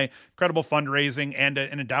alumni, incredible fundraising, and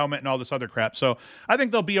an endowment and all this other crap. So I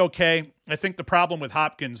think they'll be okay. I think the problem with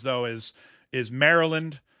Hopkins, though, is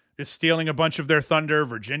Maryland is stealing a bunch of their thunder.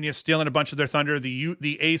 Virginia's stealing a bunch of their thunder.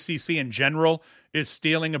 The ACC in general is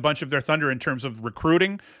stealing a bunch of their thunder in terms of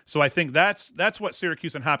recruiting. So I think that's what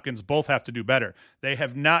Syracuse and Hopkins both have to do better. They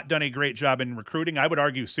have not done a great job in recruiting. I would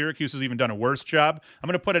argue Syracuse has even done a worse job. I'm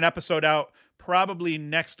going to put an episode out probably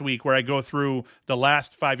next week where I go through the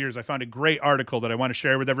last 5 years. I found a great article that I want to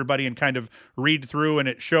share with everybody and kind of read through, and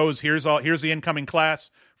it shows here's the incoming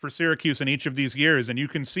class for Syracuse in each of these years, and you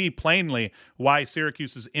can see plainly why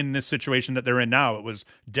Syracuse is in this situation that they're in now. It was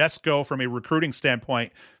Desko, from a recruiting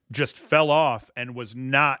standpoint, just fell off and was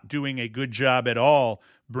not doing a good job at all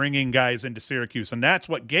bringing guys into Syracuse, and that's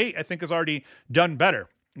what Gate, I think, has already done better.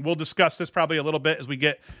 We'll discuss this probably a little bit as we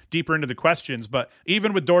get deeper into the questions, but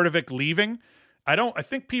even with Dordevic leaving, I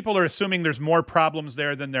think people are assuming there's more problems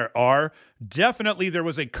there than there are. Definitely there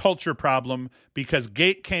was a culture problem because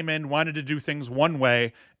Gate came in, wanted to do things one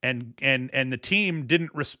way, and the team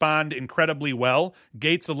didn't respond incredibly well.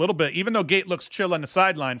 Gate's a little bit, even though Gate looks chill on the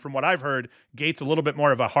sideline, from what I've heard, Gate's a little bit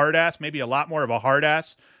more of a hard ass, maybe a lot more of a hard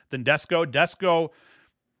ass than Desko. Desko,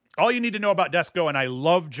 all you need to know about Desko, and I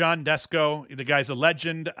love John Desko, the guy's a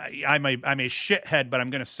legend. I'm a shithead, but I'm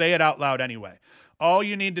going to say it out loud anyway. All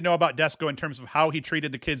you need to know about Desko in terms of how he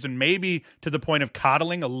treated the kids, and maybe to the point of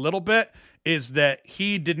coddling a little bit, is that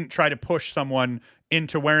he didn't try to push someone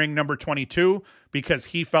into wearing number 22 because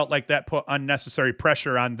he felt like that put unnecessary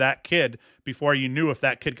pressure on that kid before you knew if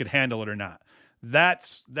that kid could handle it or not.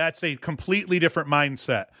 That's a completely different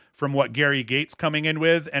mindset from what Gary Gates coming in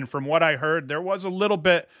with. And from what I heard, there was a little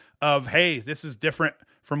bit of, hey, this is different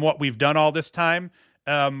from what we've done all this time.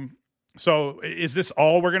 So is this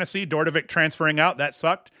all we're going to see? Dordevic transferring out? That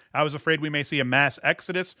sucked. I was afraid we may see a mass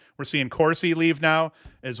exodus. We're seeing Corsi leave now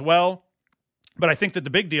as well. But I think that the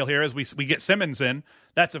big deal here is we get Simmons in.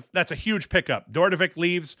 That's a huge pickup. Dordevic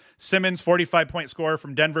leaves. Simmons, 45-point scorer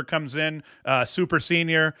from Denver, comes in, super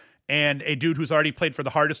senior, and a dude who's already played for the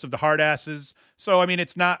hardest of the hard asses. So, I mean,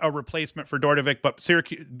 it's not a replacement for Dordevic, but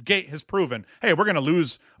Syracuse Gate has proven, hey, we're going to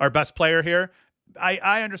lose our best player here.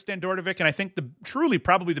 I understand Dordevic, and I think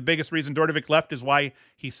probably the biggest reason Dordevic left is why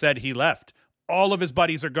he said he left. All of his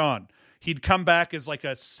buddies are gone. He'd come back as like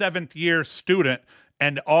a 7th-year student,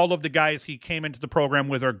 and all of the guys he came into the program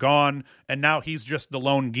with are gone, and now he's just the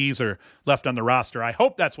lone geezer left on the roster. I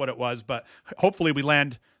hope that's what it was, but hopefully we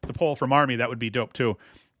land the poll from Army. That would be dope, too.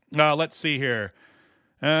 Let's see here.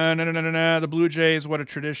 The Blue Jays, what a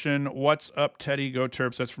tradition. What's up, Teddy? Go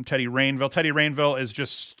Terps. That's from Teddy Rainville. Teddy Rainville is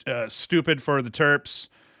just stupid for the Terps.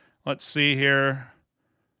 Let's see here.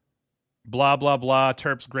 Blah, blah, blah.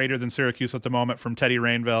 Terps greater than Syracuse at the moment from Teddy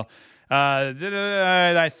Rainville.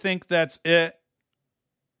 I think that's it.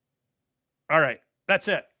 All right, that's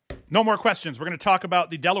it. No more questions. We're going to talk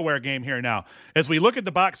about the Delaware game here now. As we look at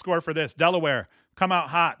the box score for this, Delaware come out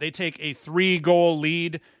hot. They take a 3-goal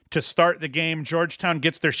lead to start the game. Georgetown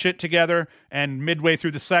gets their shit together, and midway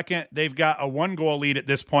through the second, they've got a 1-goal lead at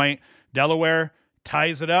this point. Delaware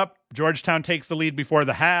ties it up. Georgetown takes the lead before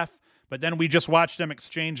the half, but then we just watched them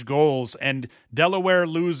exchange goals, and Delaware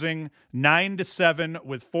losing 9-7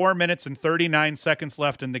 with 4 minutes and 39 seconds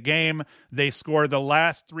left in the game. They score the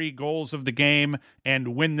last 3 goals of the game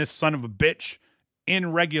and win this son of a bitch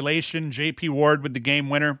in regulation. JP Ward with the game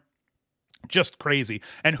winner. Just crazy.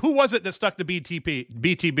 And who was it that stuck the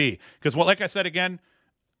BTB? Because, well, like I said again,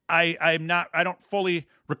 I don't fully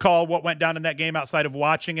recall what went down in that game outside of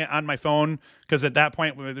watching it on my phone, because at that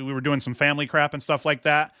point we were doing some family crap and stuff like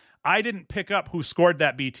that. I didn't pick up who scored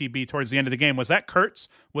that BTB towards the end of the game. Was that Kurtz?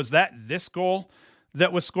 Was that this goal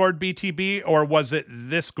that was scored BTB, or was it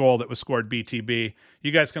this goal that was scored BTB?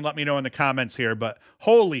 You guys can let me know in the comments here, but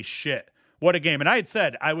holy shit. What a game. And I had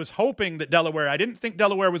said I was hoping that Delaware, I didn't think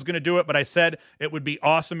Delaware was going to do it, but I said it would be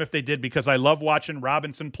awesome if they did, because I love watching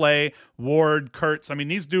Robinson play, Ward, Kurtz. I mean,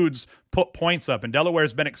 these dudes put points up, and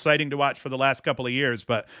Delaware's been exciting to watch for the last couple of years.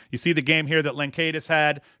 But you see the game here that Lenkadis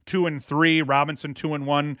had, 2-3, Robinson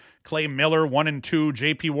 2-1, Clay Miller 1-2,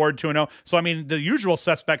 JP Ward 2-0. So, I mean, the usual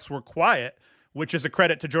suspects were quiet, which is a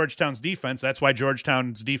credit to Georgetown's defense. That's why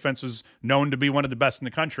Georgetown's defense is known to be one of the best in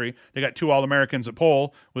the country. They got 2 All-Americans at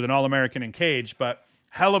pole with an All-American in cage, but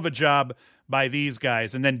hell of a job by these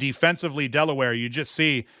guys. And then defensively, Delaware, you just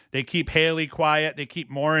see they keep Haley quiet. They keep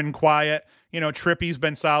Morin quiet. You know, Trippy's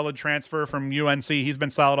been solid, transfer from UNC. He's been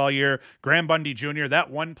solid all year. Graham Bundy Jr., that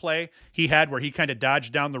one play he had where he kind of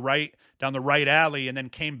dodged down the right alley and then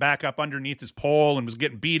came back up underneath his pole and was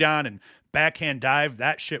getting beat on and backhand dive.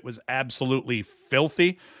 That shit was absolutely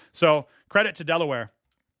filthy. So credit to Delaware.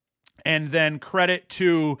 And then credit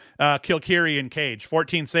to Kilkiri in cage.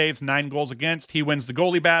 14 saves, 9 goals against. He wins the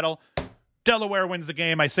goalie battle. Delaware wins the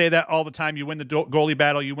game. I say that all the time. You win the goalie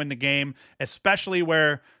battle, you win the game, especially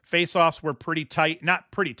where faceoffs were pretty tight. Not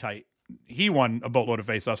pretty tight. He won a boatload of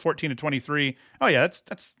faceoffs, 14-23. Oh yeah,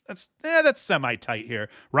 that's semi-tight here.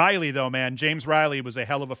 Riley though, man, James Riley was a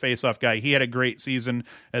hell of a faceoff guy. He had a great season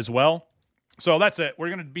as well. So that's it. We're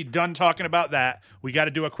going to be done talking about that. We got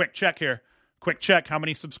to do a quick check here. Quick check. How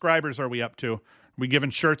many subscribers are we up to? Are we giving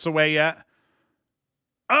shirts away yet?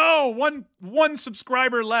 Oh, one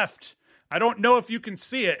subscriber left. I don't know if you can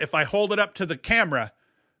see it if I hold it up to the camera.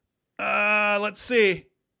 Let's see.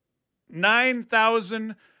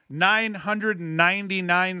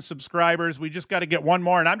 9,999 subscribers. We just got to get one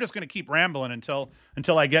more, and I'm just going to keep rambling until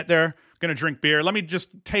I get there. Going to drink beer. Let me just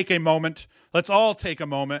take a moment. Let's all take a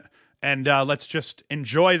moment, and let's just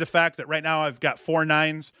enjoy the fact that right now I've got 4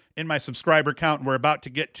 9s in my subscriber count, and we're about to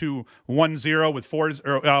get to 1-0 with 4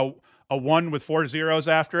 or a 1 with 4 zeros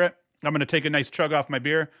after it. I'm going to take a nice chug off my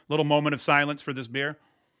beer. Little moment of silence for this beer.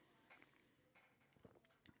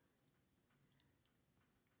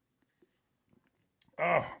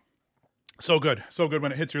 Oh, so good. So good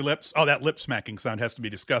when it hits your lips. Oh, that lip smacking sound has to be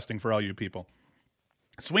disgusting for all you people.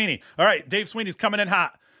 Sweeney. All right, Dave Sweeney's coming in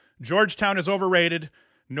hot. Georgetown is overrated.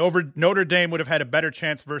 Notre Dame would have had a better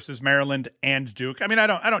chance versus Maryland and Duke. I mean, I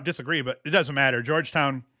don't disagree, but it doesn't matter.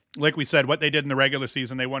 Georgetown, like we said, what they did in the regular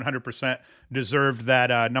season, they 100% deserved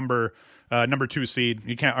that number 2 seed.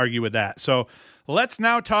 You can't argue with that. So let's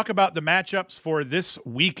now talk about the matchups for this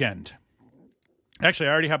weekend. Actually,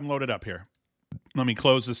 I already have them loaded up here. Let me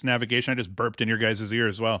close this navigation. I just burped in your guys' ear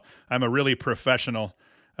as well. I'm a really professional.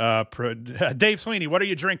 Dave Sweeney, what are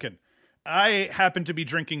you drinking? I happen to be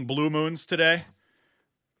drinking Blue Moons today,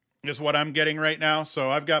 is what I'm getting right now.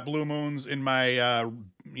 So I've got Blue Moons in my,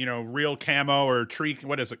 real camo or tree.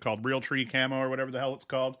 What is it called? Real tree camo or whatever the hell it's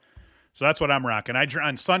called. So that's what I'm rocking.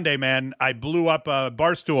 On Sunday, man, I blew up a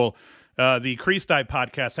Barstool. The Crease Dive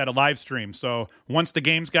podcast had a live stream. So once the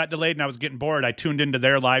games got delayed and I was getting bored, I tuned into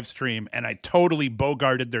their live stream and I totally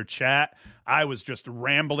bogarted their chat. I was just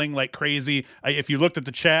rambling like crazy. If you looked at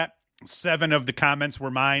the chat, 7 of the comments were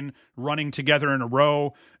mine running together in a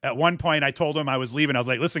row. At one point, I told them I was leaving. I was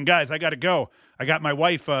like, listen, guys, I got to go. I got my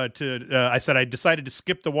wife I said I decided to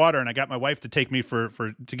skip the water, and I got my wife to take me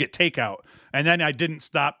to get takeout. And then I didn't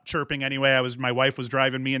stop chirping anyway. My wife was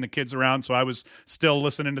driving me and the kids around, so I was still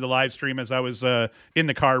listening to the live stream as I was in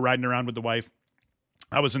the car riding around with the wife.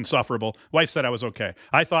 I was insufferable. Wife said I was okay.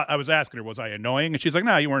 I was asking her, was I annoying? And she's like,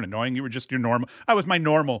 no, you weren't annoying. You were just your normal. I was my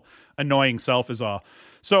normal annoying self is all.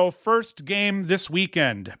 So first game this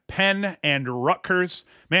weekend, Penn and Rutgers.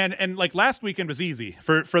 Man, and like last weekend was easy.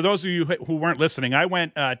 For those of you who weren't listening, I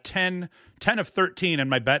went 10 of 13 in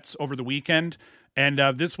my bets over the weekend. And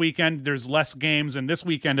this weekend, there's less games. And this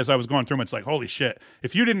weekend, as I was going through them, it's like, holy shit.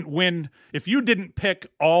 If you didn't pick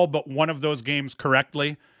all but one of those games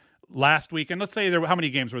correctly last weekend, let's say how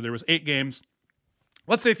many games were there? There was 8 games.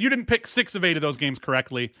 let's say if you didn't pick 6 of 8 of those games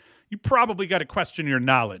correctly, you probably got to question your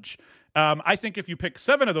knowledge. I think if you pick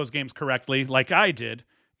 7 of those games correctly, like I did,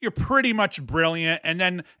 you're pretty much brilliant. And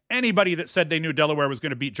then anybody that said they knew Delaware was going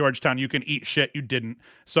to beat Georgetown, you can eat shit. You didn't.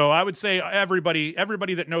 So I would say everybody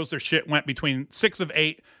that knows their shit went between 6 of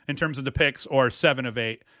 8 in terms of the picks, or 7 of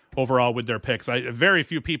 8 overall with their picks. Very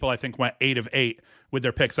few people, I think, went 8 of 8 with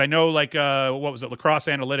their picks. I know, like, what was it? Lacrosse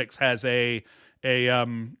Analytics has a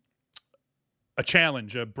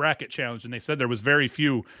challenge, a bracket challenge, and they said there was very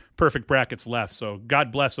few perfect brackets left. So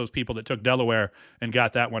God bless those people that took Delaware and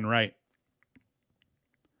got that one right.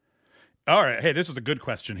 All right. Hey, this is a good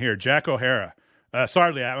question here. Jack O'Hara.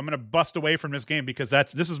 Sorry, I'm going to bust away from this game because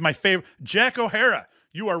this is my favorite. Jack O'Hara,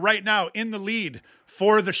 you are right now in the lead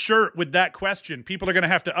for the shirt with that question. People are going to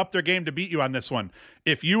have to up their game to beat you on this one.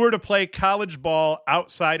 If you were to play college ball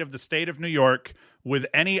outside of the state of New York with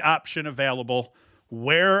any option available,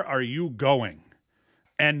 where are you going?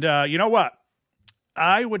 And you know what?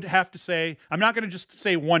 I would have to say, I'm not going to just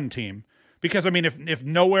say one team. Because, I mean, if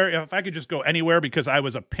I could just go anywhere because I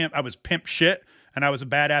was pimp shit and I was a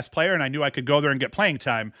badass player and I knew I could go there and get playing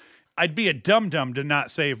time, I'd be a dum-dum to not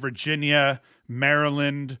say Virginia,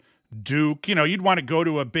 Maryland, Duke. You know, you'd want to go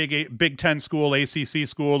to a Big Ten school, ACC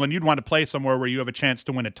school, and you'd want to play somewhere where you have a chance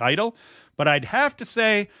to win a title. But I'd have to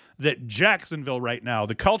say that Jacksonville right now,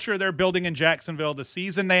 the culture they're building in Jacksonville, the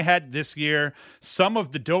season they had this year, some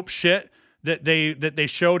of the dope shit that they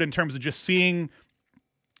showed in terms of just seeing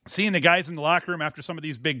the guys in the locker room after some of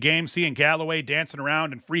these big games, seeing Galloway dancing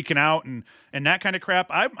around and freaking out and that kind of crap,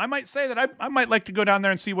 I might say that I might like to go down there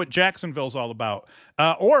and see what Jacksonville's all about.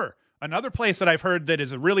 Or another place that I've heard that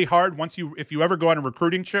is really hard if you ever go on a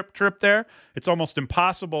recruiting trip there, it's almost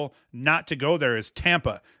impossible not to go there, is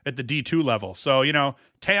Tampa at the D2 level. So, you know,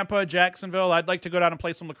 Tampa, Jacksonville, I'd like to go down and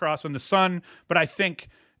play some lacrosse in the sun, but I think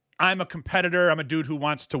I'm a competitor. I'm a dude who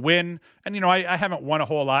wants to win. And, you know, I haven't won a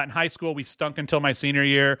whole lot. In high school, we stunk until my senior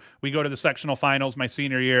year. We go to the sectional finals my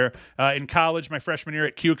senior year. In college, my freshman year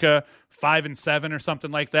at Keuka, 5-7 or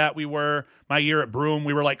something like that. We were, my year at Broome,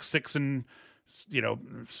 we were like 6-4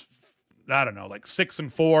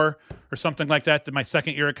 or something like that. My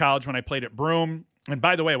second year at college when I played at Broome. And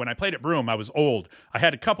by the way, when I played at Broome, I was old. I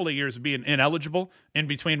had a couple of years of being ineligible in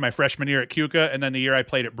between my freshman year at Keuka and then the year I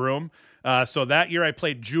played at Broome. So that year I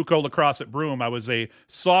played JUCO lacrosse at Broome. I was a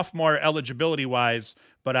sophomore eligibility-wise,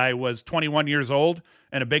 but I was 21 years old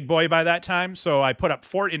and a big boy by that time. So I put up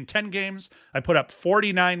in 10 games, I put up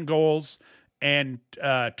 49 goals and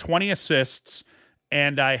 20 assists,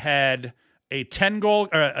 and I had a 10 goal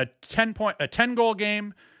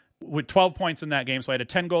game with 12 points in that game. So I had a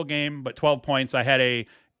 10-goal game, but 12 points. I had a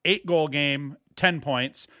 8-goal game, 10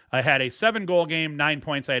 points. I had a 7-goal game, 9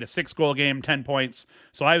 points. I had a 6-goal game, 10 points.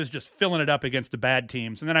 So I was just filling it up against the bad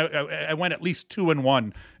teams. And then I went at least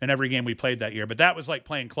 2-1 in every game we played that year. But that was like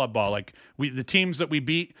playing club ball. Like the teams that we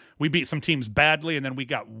beat some teams badly, and then we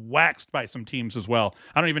got waxed by some teams as well.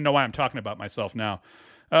 I don't even know why I'm talking about myself now.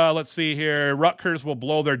 Let's see here. Rutgers will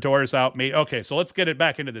blow their doors out. Okay, so let's get it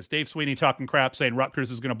back into this. Dave Sweeney talking crap, saying Rutgers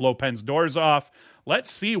is going to blow Penn's doors off. Let's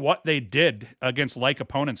see what they did against like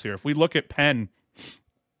opponents here. If we look at Penn,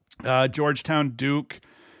 Georgetown, Duke,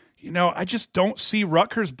 you know, I just don't see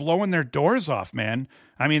Rutgers blowing their doors off, man.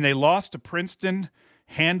 I mean, they lost to Princeton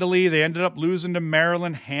handily. They ended up losing to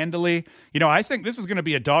Maryland handily. You know, I think this is going to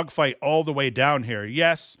be a dogfight all the way down here.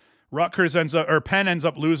 Yes, Penn ends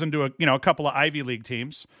up losing to a couple of Ivy League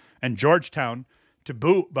teams and Georgetown to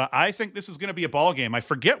boot, but I think this is going to be a ball game. I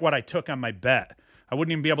forget what I took on my bet. I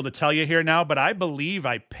wouldn't even be able to tell you here now, but I believe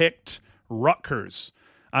I picked Rutgers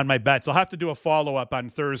on my bets. I'll have to do a follow-up on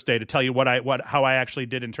Thursday to tell you how I actually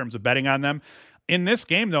did in terms of betting on them. In this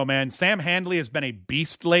game, though, man, Sam Handley has been a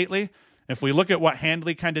beast lately. If we look at what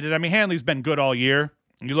Handley kind of did, I mean, Handley's been good all year.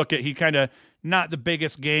 You look at, he kind of, not the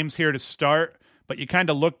biggest games here to start, but you kind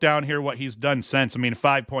of look down here what he's done since. I mean,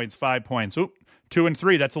 5 points. Oop,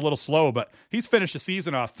 2-3. That's a little slow, but he's finished the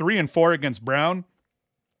season off 3-4 against Brown,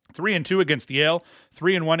 3-2 against Yale,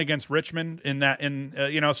 3-1 against Richmond so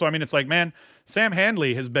I mean, it's like, man, Sam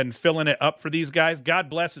Handley has been filling it up for these guys. God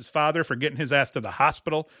bless his father for getting his ass to the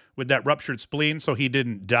hospital with that ruptured spleen so he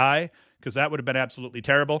didn't die, because that would have been absolutely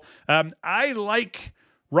terrible. I like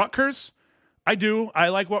Rutgers. I do. I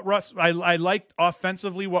like I like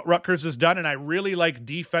offensively what Rutgers has done, and I really like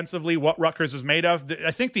defensively what Rutgers is made of.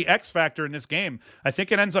 I think the X factor in this game, I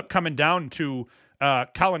think it ends up coming down to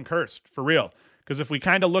Colin Kirst, for real. Because if we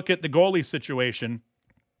kind of look at the goalie situation,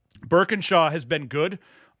 Birkinshaw has been good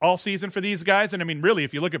all season for these guys. And I mean, really,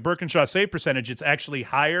 if you look at Birkinshaw's save percentage, it's actually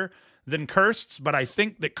higher than Kirst's, but I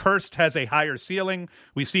think that Kirst has a higher ceiling.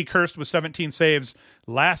 We see Kirst with 17 saves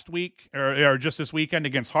last week or just this weekend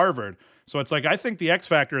against Harvard. So it's like, I think the X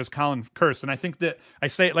factor is Colin Kirst. And I think that I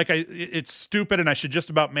say it like it's stupid and I should just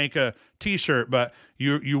about make a t-shirt, but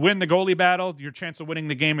you win the goalie battle, your chance of winning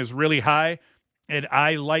the game is really high. And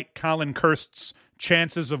I like Colin Kirst's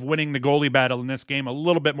chances of winning the goalie battle in this game a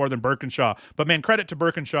little bit more than Birkinshaw. But man, credit to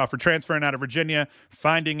Birkinshaw for transferring out of Virginia,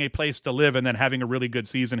 finding a place to live, and then having a really good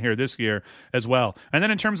season here this year as well. And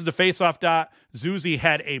then in terms of the face-off dot, Zuzi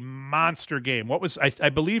had a monster game. What was I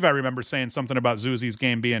believe I remember saying something about Zuzi's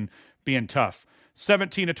game being tough.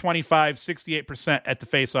 17 to 25, 68% at the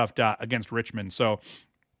face-off dot against Richmond. So,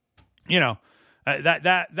 you know,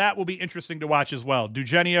 that will be interesting to watch as well.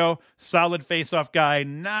 Dugenio, solid face-off guy,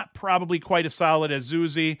 not probably quite as solid as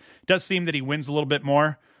Zuzi. Does seem that he wins a little bit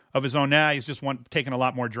more of his own now. He's just taking a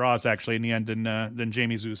lot more draws actually in the end than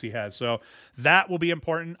Jamie Zuzi has. So that will be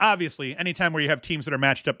important. Obviously, anytime where you have teams that are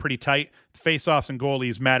matched up pretty tight, face-offs and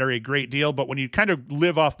goalies matter a great deal. But when you kind of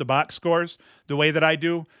live off the box scores the way that I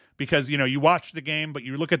do, because, you know, you watch the game, but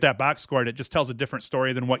you look at that box score and it just tells a different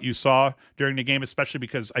story than what you saw during the game, especially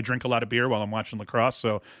because I drink a lot of beer while I'm watching lacrosse.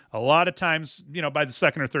 So a lot of times, you know, by the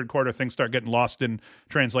second or third quarter, things start getting lost in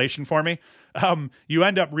translation for me. You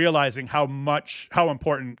end up realizing how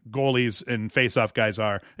important goalies and face-off guys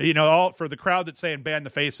are. You know, all for the crowd that's saying ban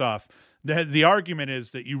the face-off, the argument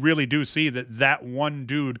is that you really do see that one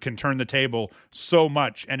dude can turn the table so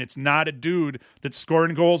much, and it's not a dude that's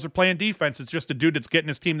scoring goals or playing defense. It's just a dude that's getting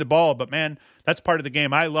his team the ball. But, man, that's part of the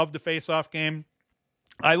game. I love the face-off game.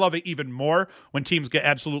 I love it even more when teams get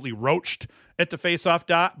absolutely roached at the face-off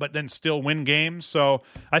dot, but then still win games. So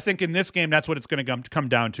I think in this game, that's what it's going to come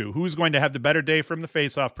down to. Who's going to have the better day from the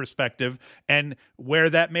face-off perspective, and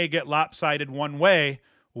where that may get lopsided one way,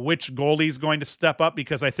 which goalie is going to step up,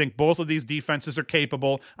 because I think both of these defenses are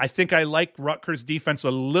capable. I think I like Rutgers' defense a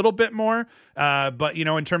little bit more, but, you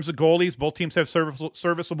know, in terms of goalies, both teams have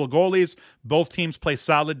serviceable goalies. Both teams play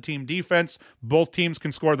solid team defense. Both teams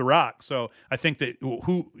can score the rock. So I think that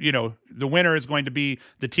the winner is going to be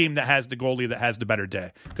the team that has the goalie that has the better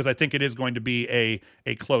day, because I think it is going to be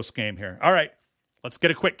a close game here. All right, let's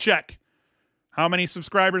get a quick check. How many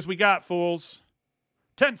subscribers we got, fools?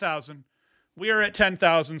 10,000. We are at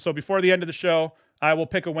 10,000, so before the end of the show, I will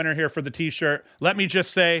pick a winner here for the t-shirt. Let me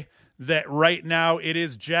just say that right now it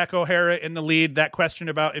is Jack O'Hara in the lead. That question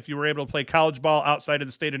about if you were able to play college ball outside of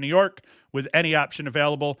the state of New York with any option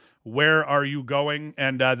available, where are you going?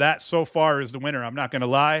 And that so far is the winner. I'm not going to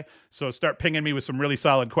lie. So start pinging me with some really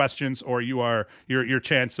solid questions, or your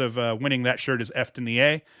chance of winning that shirt is effed in the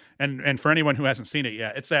A. And for anyone who hasn't seen it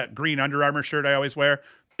yet, it's that green Under Armour shirt I always wear.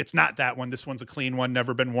 It's not that one. This one's a clean one,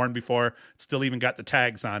 never been worn before. It's still even got the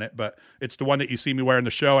tags on it, but it's the one that you see me wearing the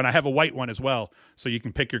show. And I have a white one as well, so you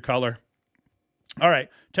can pick your color. All right,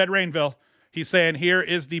 Ted Rainville, he's saying, here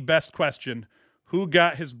is the best question. Who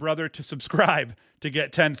got his brother to subscribe to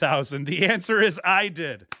get 10,000? The answer is I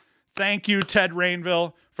did. Thank you, Ted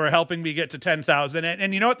Rainville, for helping me get to 10,000.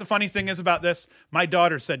 And you know what the funny thing is about this? My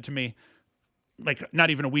daughter said to me, like not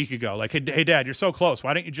even a week ago, like, hey Dad, you're so close.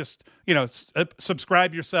 Why don't you just,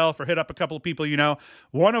 subscribe yourself or hit up a couple of people,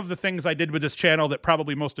 One of the things I did with this channel that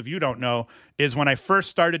probably most of you don't know is when I first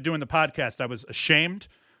started doing the podcast, I was ashamed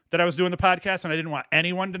that I was doing the podcast and I didn't want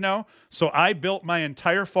anyone to know. So I built my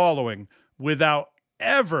entire following without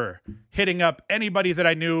ever hitting up anybody that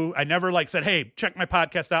I knew. I never said, hey, check my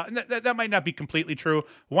podcast out. And that might not be completely true.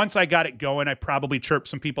 Once I got it going, I probably chirped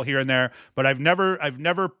some people here and there, but I've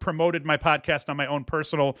never promoted my podcast on my own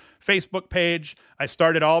personal Facebook page. I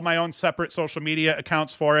started all my own separate social media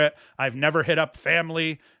accounts for it. I've never hit up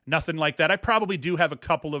family, nothing like that. I probably do have a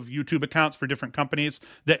couple of YouTube accounts for different companies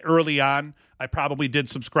that early on I probably did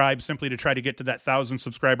subscribe simply to try to get to that 1,000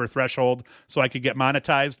 subscriber threshold so I could get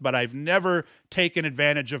monetized, but I've never taken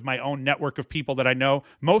advantage of my own network of people that I know.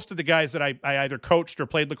 Most of the guys that I either coached or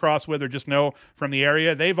played lacrosse with or just know from the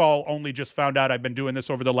area, they've all only just found out I've been doing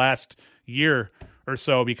this over the last year or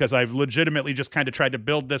so, because I've legitimately just kind of tried to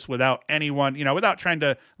build this without anyone, without trying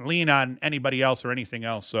to lean on anybody else or anything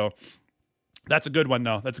else. So that's a good one,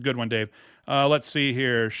 though. That's a good one, Dave. Let's see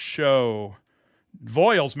here. Show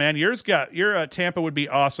Voiles, man. Your Tampa would be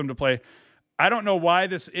awesome to play. I don't know why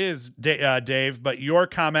this is, Dave, but your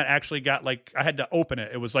comment actually got I had to open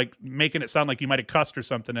it. It was making it sound like you might have cussed or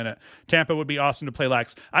something in it. Tampa would be awesome to play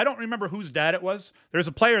lax. I don't remember whose dad it was. There's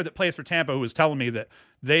a player that plays for Tampa who was telling me that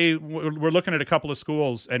they were looking at a couple of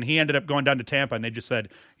schools, and he ended up going down to Tampa, and they just said,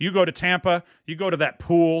 you go to Tampa, you go to that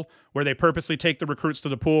pool where they purposely take the recruits to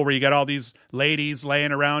the pool where you got all these ladies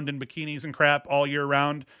laying around in bikinis and crap all year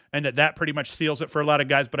round, and that pretty much seals it for a lot of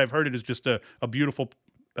guys. But I've heard it is just a beautiful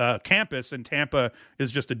campus, and Tampa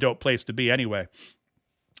is just a dope place to be anyway.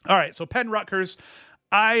 All right, so Penn Rutgers.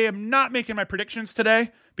 I am not making my predictions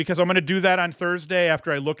today because I'm going to do that on Thursday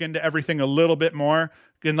after I look into everything a little bit more.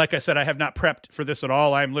 And like I said, I have not prepped for this at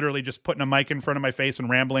all. I'm literally just putting a mic in front of my face and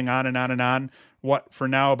rambling on and on and on. What, for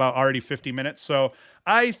now, about already 50 minutes. So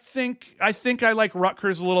I think I like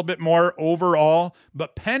Rutgers a little bit more overall,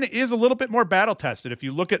 but Penn is a little bit more battle tested. If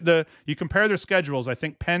you look at you compare their schedules, I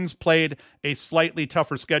think Penn's played a slightly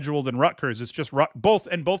tougher schedule than Rutgers. It's just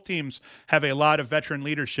both teams have a lot of veteran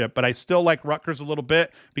leadership, but I still like Rutgers a little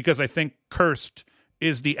bit because I think Kirst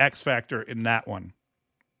is the X factor in that one.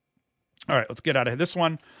 All right, let's get out of this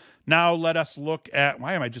one. Now let us look at,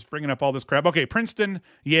 why am I just bringing up all this crap? Okay, Princeton,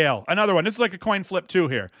 Yale. Another one. This is like a coin flip too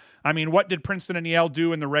here. I mean, what did Princeton and Yale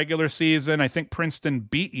do in the regular season? I think Princeton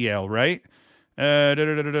beat Yale, right?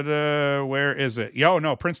 Where is it?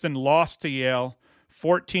 No, Princeton lost to Yale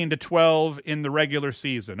 14-12 in the regular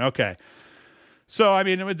season. Okay. So, I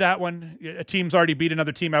mean, with that one, a team's already beat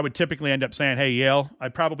another team. I would typically end up saying, hey, Yale.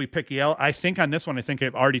 I'd probably pick Yale. I think on this one, I think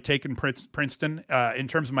I've already taken Princeton in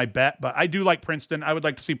terms of my bet. But I do like Princeton. I would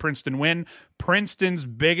like to see Princeton win. Princeton's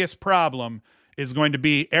biggest problem is going to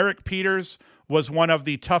be Eric Peters was one of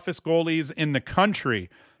the toughest goalies in the country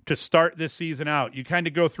to start this season out. You kind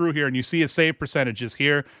of go through here and you see his save percentages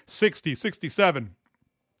here, 60, 67.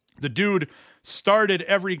 The dude started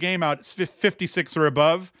every game out 56 or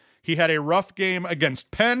above. He had a rough game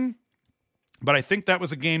against Penn, but I think that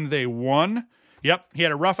was a game they won. Yep, he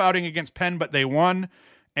had a rough outing against Penn, but they won.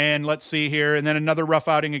 And let's see here. And then another rough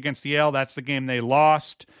outing against Yale. That's the game they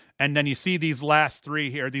lost. And then you see these last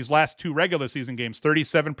three here, these last two regular season games,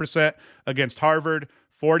 37% against Harvard,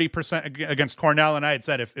 40% against Cornell. And I had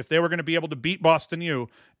said if they were going to be able to beat Boston U,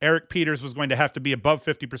 Eric Peters was going to have to be above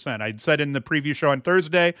 50%. I'd said in the preview show on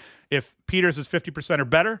Thursday, if Peters is 50% or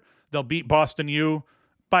better, they'll beat Boston U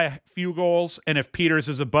by a few goals, and if Peters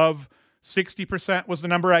is above 60% was the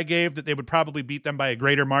number I gave, that they would probably beat them by a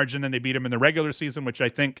greater margin than they beat them in the regular season, which I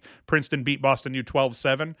think Princeton beat Boston U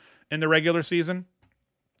 12-7 in the regular season,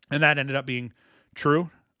 and that ended up being true.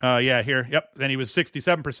 Here. Yep. Then he was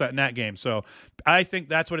 67% in that game. So I think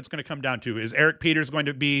that's what it's going to come down to. Is Eric Peters going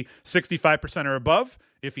to be 65% or above?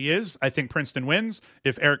 If he is, I think Princeton wins.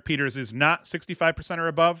 If Eric Peters is not 65% or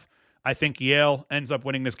above, I think Yale ends up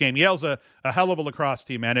winning this game. Yale's a hell of a lacrosse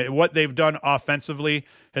team, man. What they've done offensively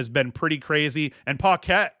has been pretty crazy. And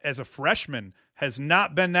Paquette, as a freshman, has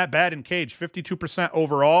not been that bad in cage, 52%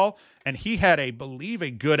 overall. And he had, I believe, a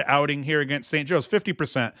good outing here against St. Joe's,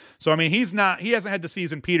 50%. So, I mean, he hasn't had the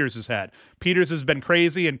season Peters has had. Peters has been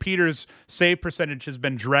crazy, and Peters' save percentage has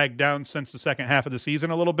been dragged down since the second half of the season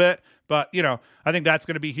a little bit. But, I think that's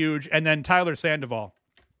going to be huge. And then Tyler Sandoval.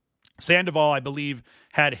 Sandoval, I believe,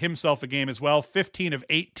 had himself a game as well. 15 of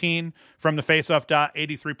 18 from the faceoff dot,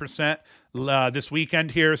 83% this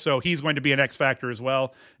weekend here. So he's going to be an X factor as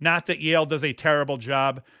well. Not that Yale does a terrible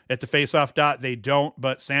job at the faceoff dot. They don't,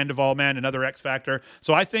 but Sandoval, man, another X factor.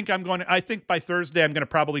 So I think by Thursday, I'm going to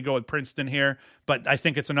probably go with Princeton here, but I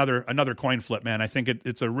think it's another coin flip, man. I think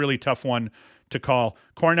it's a really tough one to call.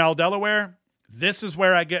 Cornell, Delaware, this is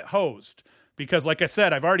where I get hosed. Because, like I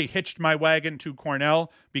said, I've already hitched my wagon to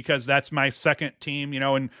Cornell because that's my second team,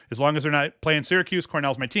 and as long as they're not playing Syracuse,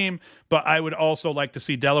 Cornell's my team. But I would also like to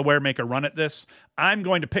see Delaware make a run at this. I'm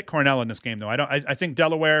going to pick Cornell in this game, though. I think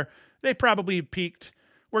Delaware, they probably peaked.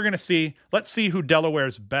 We're going to see. Let's see who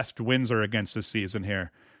Delaware's best wins are against this season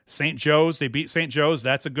here. St. Joe's, they beat St. Joe's.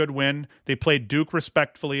 That's a good win. They played Duke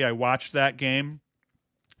respectfully. I watched that game.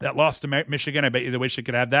 That loss to Michigan, I bet you they wish they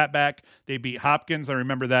could have that back. They beat Hopkins. I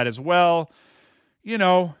remember that as well.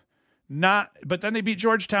 But then they beat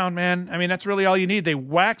Georgetown, man. I mean, that's really all you need. They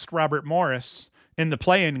waxed Robert Morris in the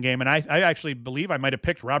play-in game, and I actually believe I might have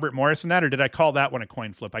picked Robert Morris in that, or did I call that one a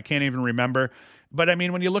coin flip? I can't even remember. But, I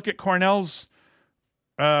mean, when you look at Cornell's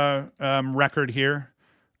record here,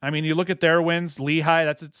 I mean, you look at their wins. Lehigh,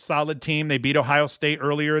 that's a solid team. They beat Ohio State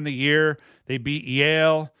earlier in the year. They beat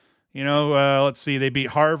Yale. Let's see. They beat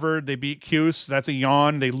Harvard. They beat Cuse. That's a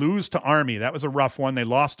yawn. They lose to Army. That was a rough one. They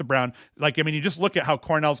lost to Brown. You just look at how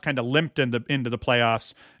Cornell's kind of limped into the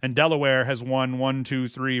playoffs, and Delaware has won 1, 2,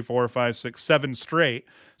 3, 4, 5, 6, 7 straight.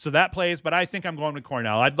 So that plays, but I think I'm going with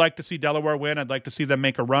Cornell. I'd like to see Delaware win. I'd like to see them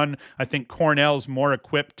make a run. I think Cornell's more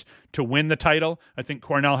equipped to win the title. I think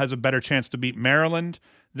Cornell has a better chance to beat Maryland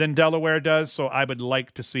than Delaware does, so I would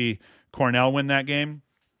like to see Cornell win that game.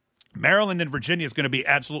 Maryland and Virginia is going to be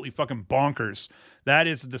absolutely fucking bonkers. That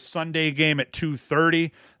is the Sunday game at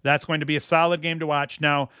 2:30. That's going to be a solid game to watch.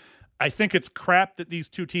 Now, I think it's crap that these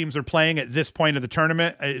two teams are playing at this point of the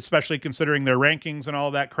tournament, especially considering their rankings and all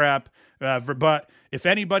that crap. But if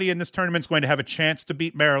anybody in this tournament is going to have a chance to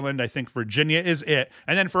beat Maryland, I think Virginia is it.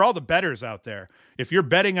 And then for all the bettors out there, if you're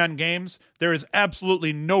betting on games, there is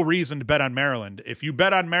absolutely no reason to bet on Maryland. If you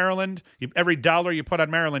bet on Maryland, every dollar you put on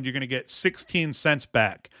Maryland, you're going to get 16 cents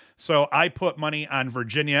back. So I put money on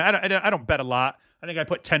Virginia. I don't bet a lot. I think I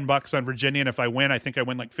put $10 on Virginia, and if I win, I think I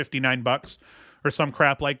win like $59 or some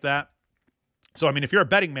crap like that. So, I mean, if you're a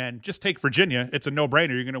betting man, just take Virginia. It's a no-brainer.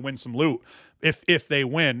 You're going to win some loot. If they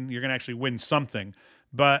win, you're going to actually win something.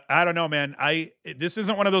 But I don't know, man. This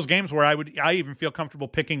isn't one of those games where I even feel comfortable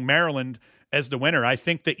picking Maryland as the winner. I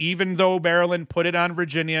think that even though Maryland put it on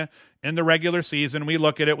Virginia in the regular season, we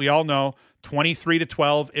look at it, we all know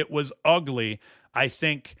 23-12, it was ugly. I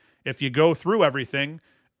think if you go through everything,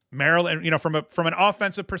 Maryland, from an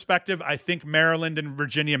offensive perspective, I think Maryland and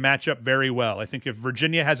Virginia match up very well. I think if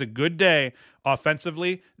Virginia has a good day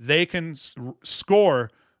offensively, they can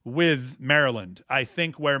score with Maryland. I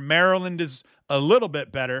think where Maryland is a little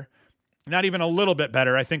bit better, not even a little bit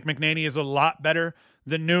better, I think McNaney is a lot better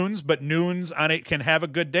than Nunes, but Nunes on it can have a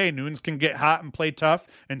good day. Nunes can get hot and play tough,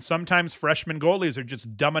 and sometimes freshman goalies are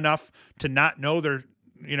just dumb enough to not know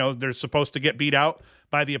they're supposed to get beat out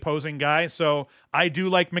by the opposing guy. So I do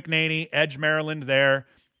like McNaney, edge Maryland there.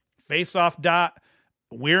 Face-off dot.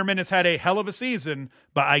 Weirman has had a hell of a season,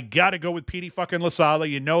 but I got to go with Petey fucking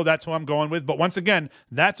LaSalla. That's who I'm going with. But once again,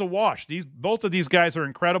 that's a wash. Both of these guys are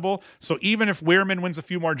incredible. So even if Weirman wins a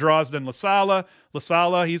few more draws than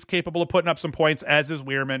LaSalla, he's capable of putting up some points, as is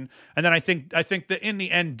Weirman. And then I think that in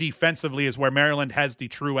the end, defensively is where Maryland has the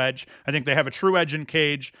true edge. I think they have a true edge in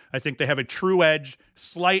Cage. I think they have a true edge,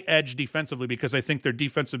 slight edge defensively, because I think their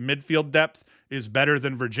defensive midfield depth is better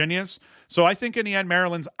than Virginia's. So I think in the end,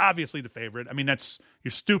 Maryland's obviously the favorite. I mean,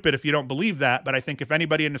 you're stupid if you don't believe that, but I think if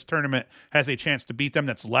anybody in this tournament has a chance to beat them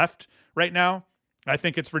that's left right now, I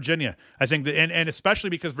think it's Virginia. I think that, and especially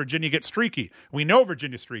because Virginia gets streaky. We know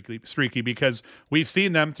Virginia's streaky because we've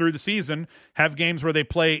seen them through the season have games where they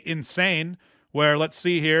play insane, where let's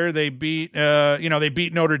see here, they beat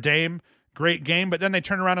Notre Dame, great game, but then they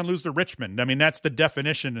turn around and lose to Richmond. I mean, that's the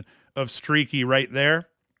definition of streaky right there.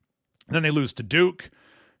 And then they lose to Duke.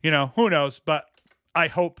 Who knows? But I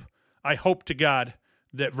hope to God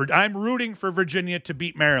that I'm rooting for Virginia to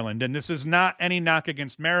beat Maryland. And this is not any knock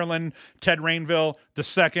against Maryland. Ted Rainville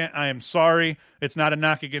II, I am sorry. It's not a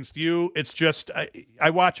knock against you. It's just I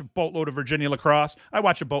watch a boatload of Virginia lacrosse. I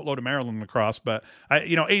watch a boatload of Maryland lacrosse. But,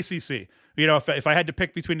 ACC. If I had to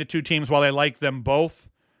pick between the two teams, while I like them both,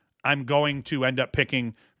 I'm going to end up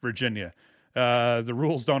picking Virginia. The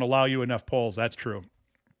rules don't allow you enough polls. That's true.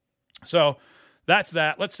 So that's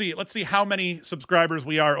that. Let's see how many subscribers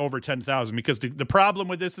we are over 10,000, because the problem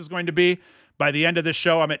with this is going to be by the end of this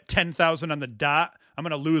show, I'm at 10,000 on the dot. I'm going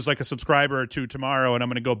to lose like a subscriber or two tomorrow, and I'm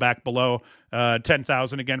going to go back below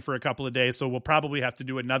 10,000 again for a couple of days. So we'll probably have to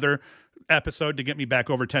do another episode to get me back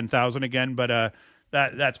over 10,000 again, but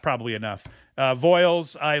that's probably enough.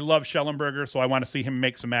 Voiles, I love Schellenberger, so I want to see him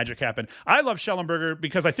make some magic happen. I love Schellenberger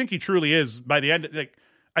because I think he truly is, by the end,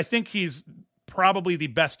 I think he's probably the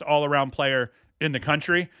best all-around player in the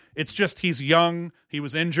country. It's just he's young. He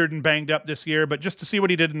was injured and banged up this year, but just to see what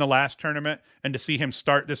he did in the last tournament and to see him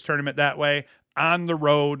start this tournament that way on the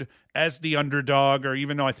road as the underdog, or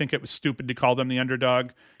even though I think it was stupid to call them the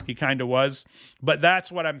underdog, he kind of was. But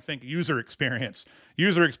that's what I'm thinking. User experience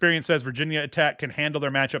says Virginia attack can handle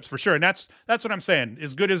their matchups for sure. And that's what I'm saying.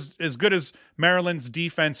 As good as Maryland's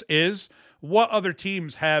defense is, what other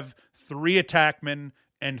teams have 3 attackmen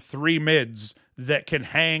and 3 mids that can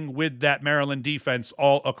hang with that Maryland defense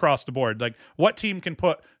all across the board? Like, what team can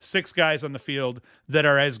put 6 guys on the field that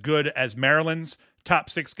are as good as Maryland's top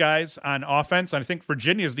 6 guys on offense? And I think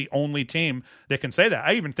Virginia is the only team that can say that.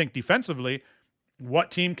 I even think defensively, what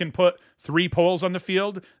team can put 3 poles on the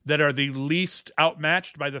field that are the least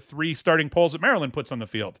outmatched by the 3 starting poles that Maryland puts on the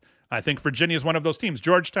field? I think Virginia is one of those teams.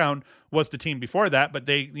 Georgetown was the team before that, but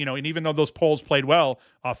they, and even though those poles played well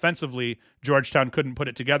offensively, Georgetown couldn't put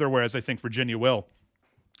it together, whereas I think Virginia will.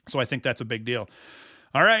 So I think that's a big deal.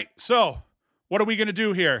 All right, so what are we going to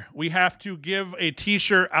do here? We have to give a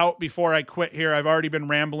t-shirt out before I quit here. I've already been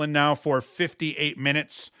rambling now for 58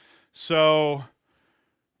 minutes. So,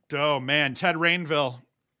 oh man, Ted Rainville.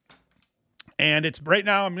 And it's right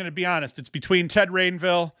now, I'm going to be honest, it's between Ted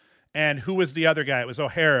Rainville and who was the other guy? It was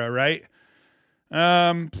O'Hara, right?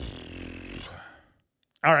 All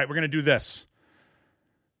right, we're going to do this.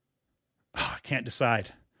 Oh, I can't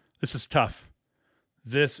decide. This is tough.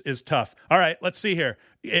 This is tough. All right, let's see here.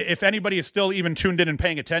 If anybody is still even tuned in and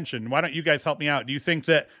paying attention, why don't you guys help me out? Do you think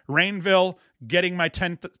that Rainville getting my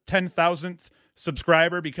 10,000th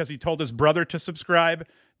subscriber because he told his brother to subscribe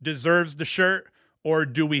deserves the shirt? Or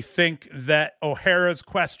do we think that O'Hara's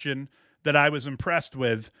question that I was impressed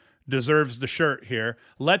with deserves the shirt here?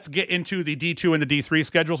 Let's get into the D2 and the D3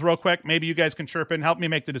 schedules real quick. Maybe you guys can chirp in, help me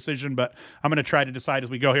make the decision, but I'm going to try to decide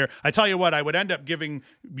as we go here. I tell you what, I would end up giving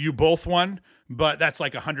you both one, but that's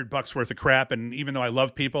like $100 worth of crap. And even though I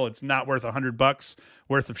love people, it's not worth $100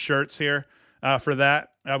 worth of shirts here for that.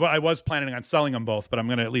 I was planning on selling them both, but I'm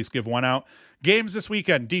going to at least give one out. Games this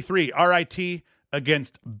weekend, D3, RIT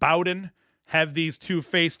against Bowden. Have these two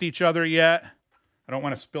faced each other yet? I don't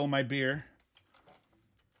want to spill my beer.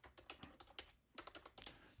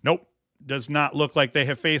 Nope. Does not look like they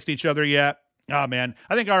have faced each other yet. Oh, man.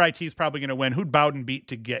 I think RIT is probably going to win. Who'd Bowden beat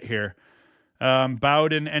to get here?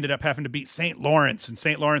 Bowden ended up having to beat St. Lawrence, and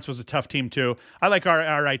St. Lawrence was a tough team too. I like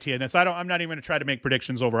RIT in this. I'm not even going to try to make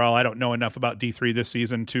predictions overall. I don't know enough about D3 this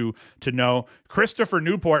season to know. Christopher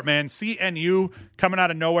Newport, man, CNU coming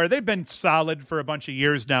out of nowhere. They've been solid for a bunch of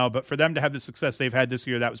years now, but for them to have the success they've had this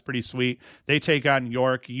year, that was pretty sweet. They take on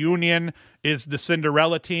York. Union is the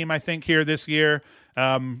Cinderella team, I think, here this year.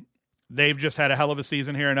 They've just had a hell of a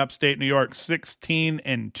season here in upstate New York,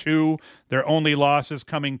 16-2. Their only losses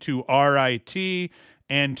coming to RIT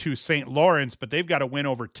and to St. Lawrence, but they've got a win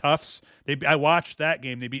over Tufts. I watched that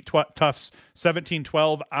game. They beat Tufts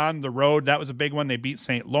 17-12 on the road. That was a big one. They beat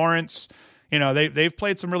St. Lawrence. You know, they've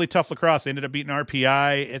played some really tough lacrosse. They ended up beating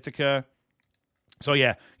RPI, Ithaca. So,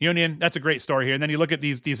 yeah, Union, that's a great story here. And then you look at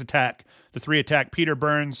these attack, the three attack. Peter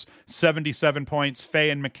Burns, 77 points.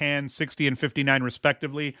 Fay and McCann, 60 and 59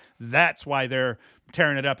 respectively. That's why they're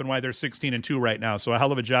tearing it up and why they're 16-2 right now. So a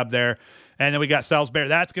hell of a job there. And then we got Salisbury.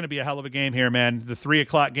 That's going to be a hell of a game here, man. The 3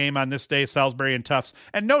 o'clock game on this day, Salisbury and Tufts.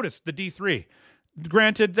 And notice the D3.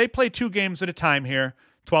 Granted, they play 2 games at a time here.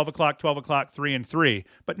 12 o'clock, 3 and 3.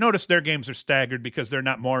 But notice their games are staggered because they're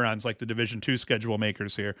not morons like the Division II schedule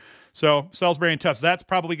makers here. So Salisbury and Tufts, that's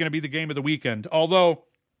probably going to be the game of the weekend. Although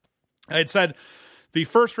I had said the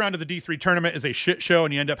first round of the D3 tournament is a shit show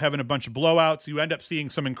and you end up having a bunch of blowouts. You end up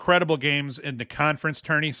seeing some incredible games in the conference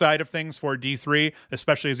tourney side of things for D3,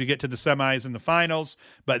 especially as you get to the semis and the finals.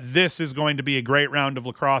 But this is going to be a great round of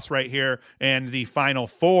lacrosse right here. And the Final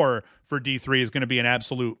Four for D3 is going to be an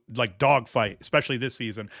absolute like dogfight, especially this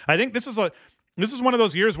season. I think this is one of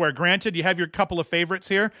those years where, granted, you have your couple of favorites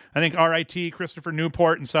here. I think RIT, Christopher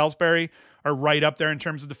Newport, and Salisbury are right up there in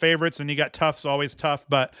terms of the favorites, and you got Tufts, always tough.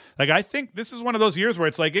 But like I think this is one of those years where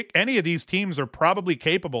it's like any of these teams are probably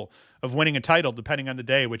capable of winning a title depending on the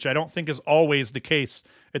day, which I don't think is always the case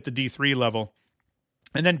at the D3 level.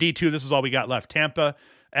 And then D2, this is all we got left. Tampa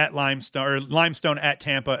at Limestone, or Limestone at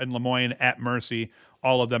Tampa, and Lemoyne at Mercy.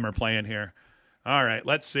 All of them are playing here. All right,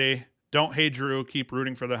 let's see. Don't Hey Drew, keep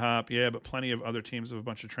rooting for the Hop. Yeah, but plenty of other teams have a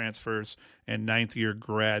bunch of transfers and 9th-year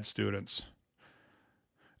grad students.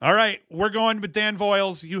 All right, we're going with Dan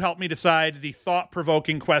Voiles. You help me decide. The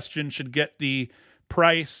thought-provoking question should get the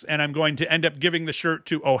price, and I'm going to end up giving the shirt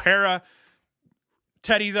to O'Hara.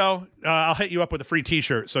 Teddy, though, I'll hit you up with a free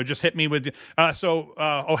T-shirt, so just hit me with...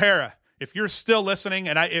 O'Hara, if you're still listening,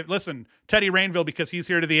 and listen, Teddy Rainville, because he's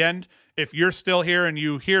here to the end, if you're still here and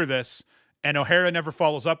you hear this, and O'Hara never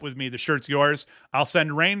follows up with me, the shirt's yours. I'll send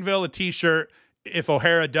Rainville a T-shirt if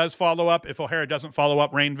O'Hara does follow up. If O'Hara doesn't follow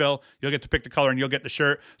up, Rainville, you'll get to pick the color and you'll get the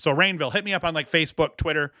shirt. So Rainville, hit me up on like Facebook,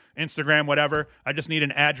 Twitter, Instagram, whatever. I just need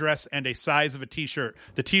an address and a size of a T-shirt.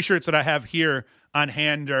 The T-shirts that I have here on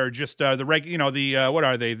hand are just what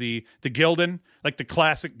are they? The Gildan, like the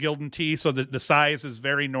classic Gildan tee. So the size is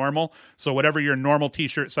very normal. So whatever your normal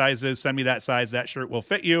T-shirt size is, send me that size. That shirt will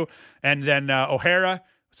fit you. And then O'Hara,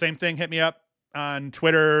 same thing. Hit me up on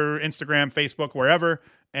Twitter, Instagram, Facebook, wherever.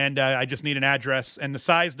 And I just need an address. And the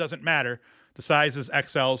size doesn't matter. The size is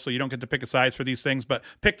XL, so you don't get to pick a size for these things. But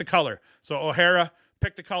pick the color. So O'Hara,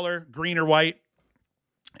 pick the color, green or white.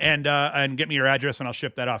 And get me your address, and I'll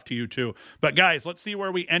ship that off to you too. But guys, let's see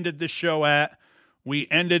where we ended this show at. We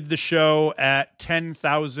ended the show at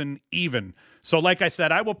 10,000 even. So like I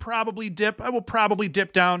said, I will probably dip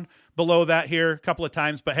down below that here a couple of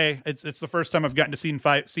times. But hey, it's the first time I've gotten to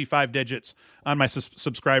see 5 digits on my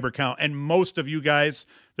subscriber count. And most of you guys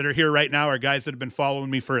that are here right now are guys that have been following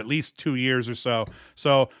me for at least 2 years or so.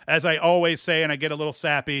 So as I always say, and I get a little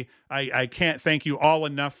sappy, I can't thank you all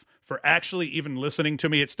enough for actually even listening to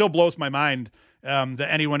me. It still blows my mind that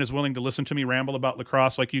anyone is willing to listen to me ramble about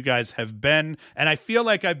lacrosse like you guys have been. And I feel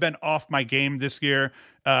like I've been off my game this year.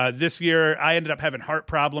 This year, I ended up having heart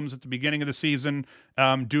problems at the beginning of the season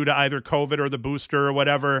due to either COVID or the booster or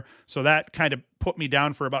whatever. So that kind of put me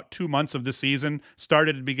down for about 2 months of the season.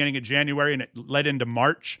 Started at the beginning of January and it led into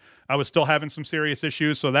March. I was still having some serious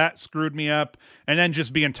issues, so that screwed me up. And then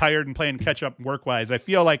just being tired and playing catch up work-wise. I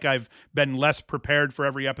feel like I've been less prepared for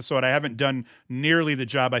every episode. I haven't done nearly the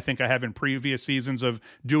job I think I have in previous seasons of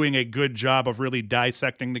doing a good job of really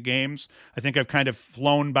dissecting the games. I think I've kind of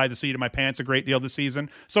flown by the seat of my pants a great deal this season.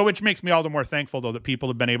 So which makes me all the more thankful, though, that people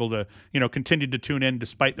have been able to, continue to tune in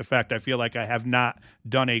despite the fact I feel like I have not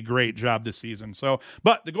done a great job this season. So,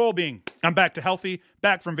 but the goal being I'm back to healthy,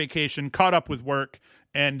 back from vacation, caught up with work,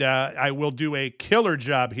 and I will do a killer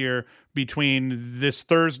job here between this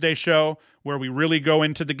Thursday show where we really go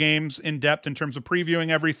into the games in depth in terms of previewing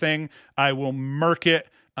everything. I will murk it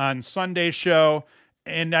on Sunday's show,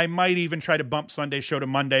 and I might even try to bump Sunday's show to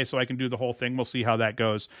Monday so I can do the whole thing. We'll see how that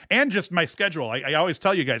goes. And just my schedule. I always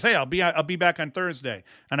tell you guys, hey, I'll be back on Thursday,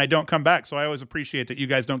 and I don't come back. So I always appreciate that you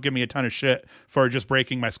guys don't give me a ton of shit for just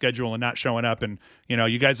breaking my schedule and not showing up. And,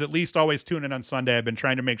 you guys at least always tune in on Sunday. I've been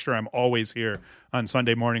trying to make sure I'm always here on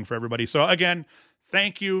Sunday morning for everybody. So again,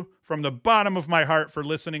 thank you from the bottom of my heart for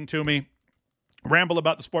listening to me ramble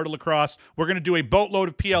about the sport of lacrosse. We're going to do a boatload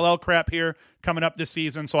of PLL crap here coming up this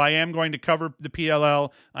season. So I am going to cover the PLL.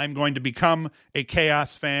 I'm going to become a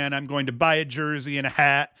Chaos fan. I'm going to buy a jersey and a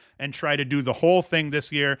hat and try to do the whole thing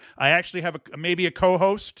this year. I actually have maybe a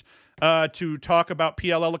co-host to talk about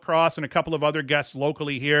PLL lacrosse and a couple of other guests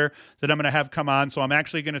locally here that I'm going to have come on. So I'm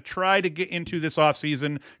actually going to try to get into this off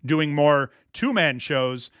season doing more two-man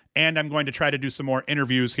shows, and I'm going to try to do some more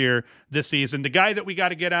interviews here this season. The guy that we got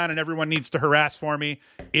to get on and everyone needs to harass for me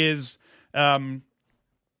is what am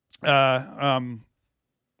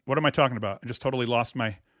I talking about? I just totally lost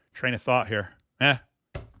my train of thought here.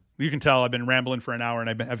 You can tell I've been rambling for an hour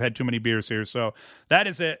and I've had too many beers here. So that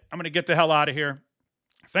is it. I'm going to get the hell out of here.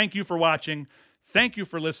 Thank you for watching. Thank you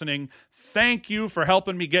for listening. Thank you for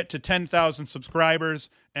helping me get to 10,000 subscribers.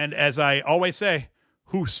 And as I always say,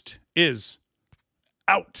 Hoost is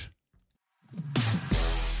out.